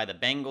upset by the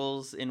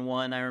Bengals in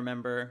one, I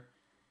remember.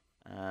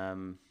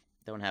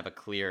 Don't have a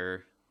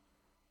clear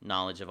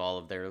knowledge of all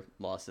of their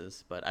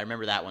losses, but I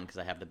remember that one because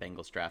I have the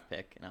Bengals draft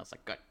pick, and I was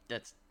like, God,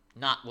 that's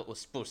not what was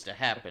supposed to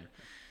happen.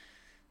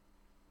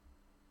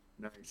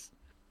 Nice.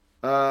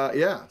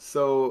 Yeah.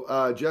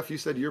 So, Jeff, you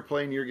said you're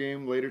playing your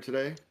game later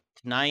today?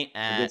 Tonight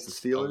at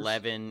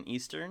 11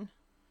 Eastern.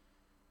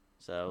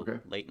 So,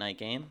 late night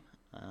game.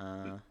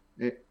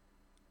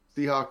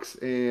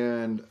 Seahawks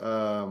and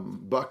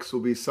Bucks will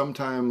be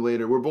sometime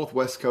later. We're both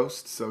West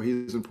Coast, so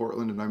he's in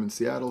Portland and I'm in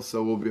Seattle,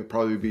 so we'll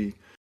probably be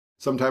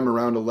sometime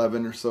around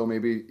 11 or so,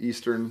 maybe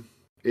Eastern,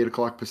 8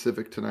 o'clock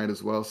Pacific tonight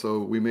as well, so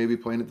we may be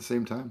playing at the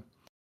same time.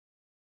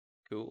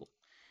 Cool.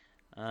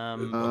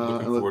 I'm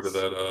looking forward to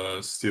that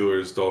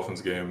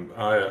Steelers-Dolphins game.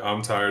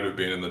 I'm tired of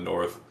being in the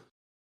North.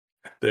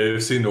 The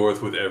AFC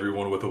North with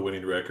everyone with a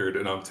winning record,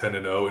 and I'm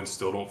 10-0 and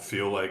still don't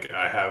feel like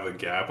I have a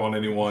gap on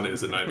anyone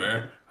is a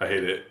nightmare. I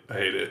hate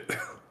it.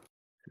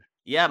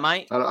 Yeah,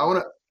 I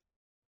want to.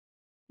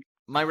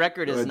 My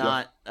record is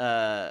not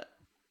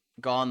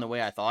gone the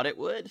way I thought it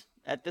would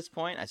at this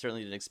point. I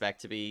certainly didn't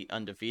expect to be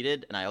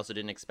undefeated, and I also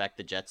didn't expect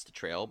the Jets to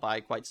trail by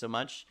quite so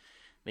much.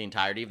 The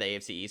entirety of the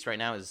AFC East right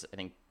now is, I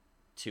think,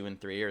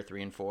 2-3 or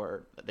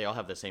 3-4. They all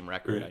have the same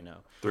record. I know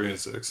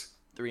 3-6.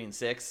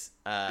 3-6. So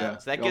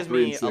that gives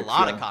me a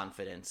lot of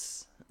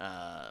confidence,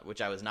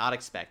 which I was not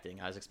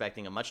expecting. I was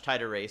expecting a much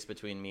tighter race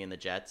between me and the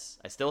Jets.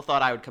 I still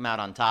thought I would come out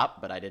on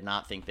top, but I did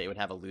not think they would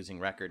have a losing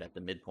record at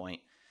the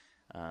midpoint.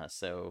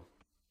 So,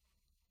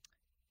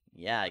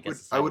 yeah, I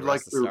guess I would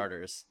like the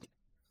starters.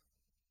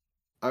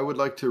 I would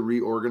like to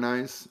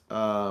reorganize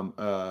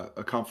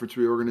a conference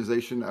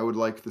reorganization. I would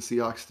like the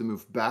Seahawks to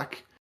move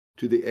back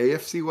to the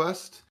AFC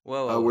West.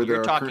 Whoa, where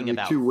you're talking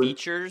about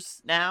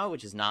features now,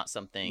 which is not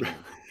something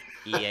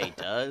EA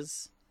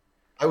does.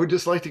 I would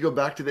just like to go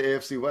back to the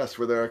AFC West,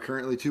 where there are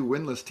currently 2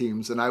 winless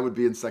teams, and I would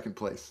be in second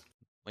place.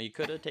 Well, you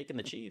could have taken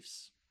the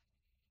Chiefs.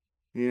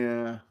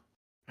 Yeah,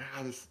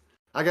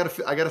 I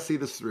gotta see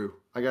this through.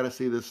 I gotta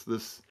see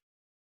this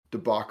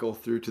debacle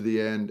through to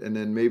the end, and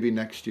then maybe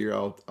next year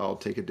I'll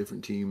take a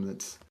different team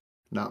that's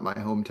not my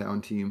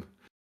hometown team,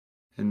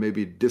 and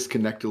maybe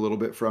disconnect a little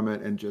bit from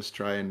it and just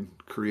try and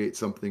create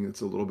something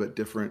that's a little bit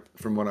different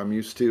from what I'm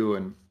used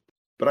to.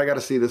 But I got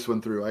to see this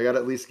one through. I got to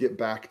at least get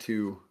back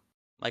to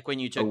like when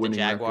you took the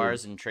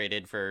Jaguars and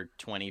traded for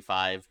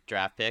 25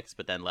 draft picks,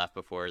 but then left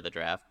before the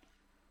draft.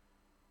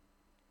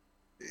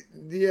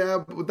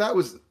 Yeah, but that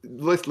was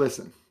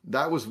listen.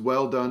 That was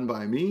well done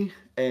by me,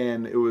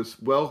 and it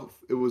was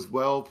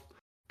well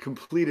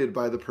completed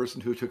by the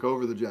person who took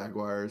over the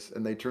Jaguars,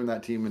 and they turned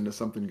that team into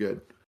something good.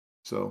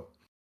 So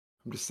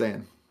I'm just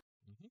saying.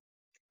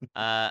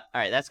 All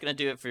right, that's going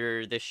to do it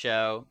for this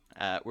show.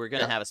 We're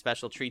going to have a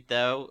special treat,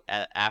 though,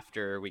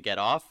 after we get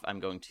off. I'm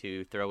going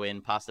to throw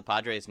in Pasta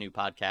Padre's new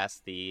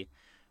podcast, the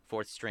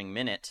Fourth String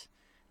Minute,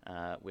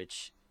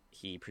 which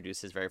he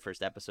produced his very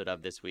first episode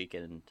of this week,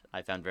 and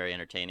I found very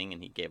entertaining,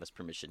 and he gave us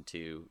permission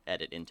to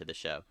edit into the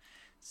show.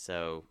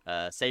 So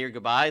say your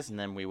goodbyes, and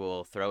then we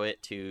will throw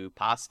it to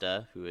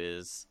Pasta, who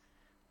is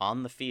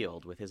on the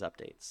field with his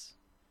updates.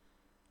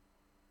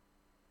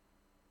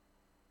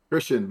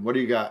 Christian, what do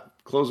you got?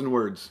 Closing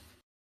words.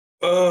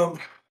 A,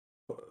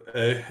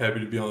 happy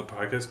to be on the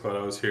podcast. Glad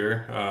I was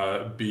here.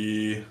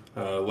 B,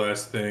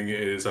 last thing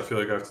is I feel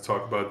like I have to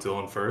talk about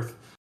Dylan Firth.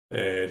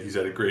 And he's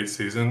had a great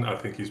season. I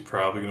think he's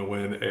probably going to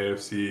win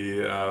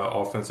AFC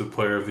Offensive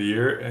Player of the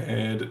Year.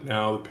 And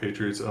now the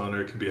Patriots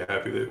owner can be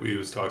happy that he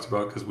was talked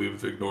about because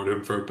we've ignored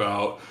him for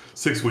about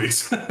 6 weeks.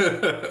 So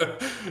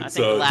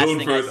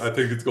Dylan Firth, I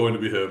think it's going to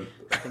be him.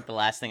 I think the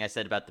last thing I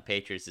said about the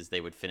Patriots is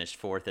they would finish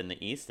 4th in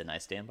the East, and I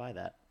stand by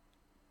that.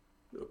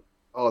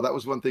 Oh, that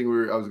was one thing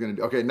I was going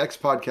to do. Okay,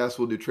 next podcast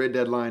we'll do trade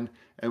deadline,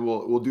 and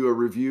we'll do a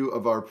review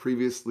of our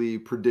previously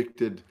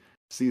predicted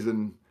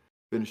season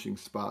finishing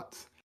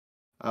spots.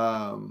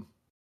 All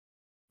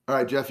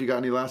right, Jeff, you got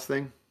any last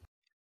thing?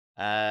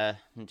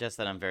 Just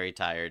that I'm very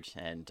tired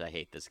and I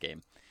hate this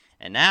game.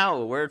 And now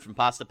a word from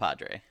Pasta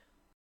Padre.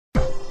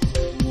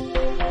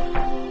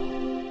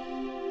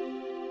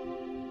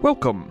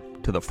 Welcome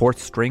to the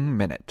Fourth String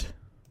Minute.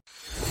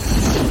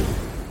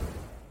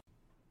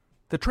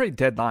 The trade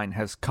deadline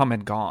has come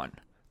and gone.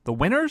 The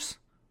winners?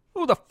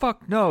 Who the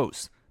fuck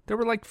knows? There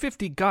were like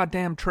 50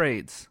 goddamn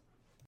trades.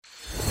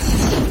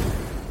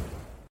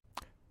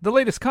 The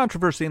latest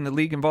controversy in the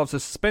league involves a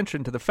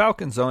suspension to the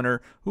Falcons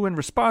owner, who in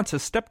response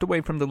has stepped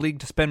away from the league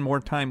to spend more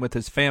time with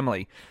his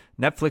family.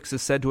 Netflix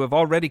is said to have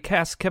already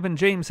cast Kevin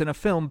James in a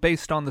film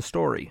based on the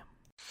story.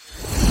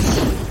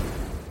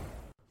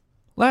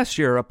 Last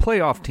year, a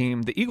playoff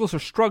team, the Eagles are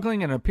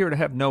struggling and appear to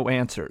have no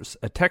answers.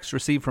 A text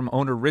received from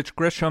owner Rich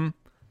Grisham: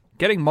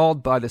 "Getting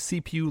mauled by the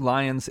CPU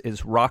Lions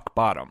is rock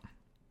bottom."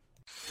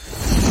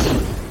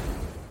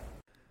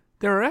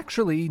 There are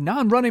actually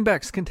non-running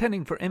backs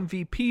contending for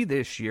MVP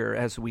this year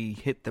as we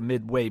hit the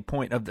midway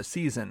point of the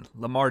season.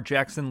 Lamar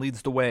Jackson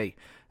leads the way.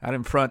 Out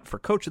in front for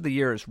Coach of the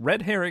Year is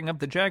Red Herring of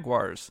the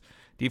Jaguars.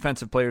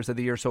 Defensive Players of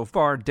the Year so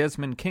far,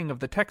 Desmond King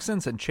of the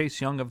Texans and Chase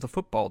Young of the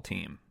football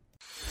team.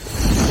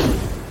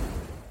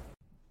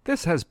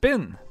 This has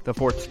been the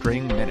Fourth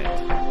String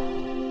Minute.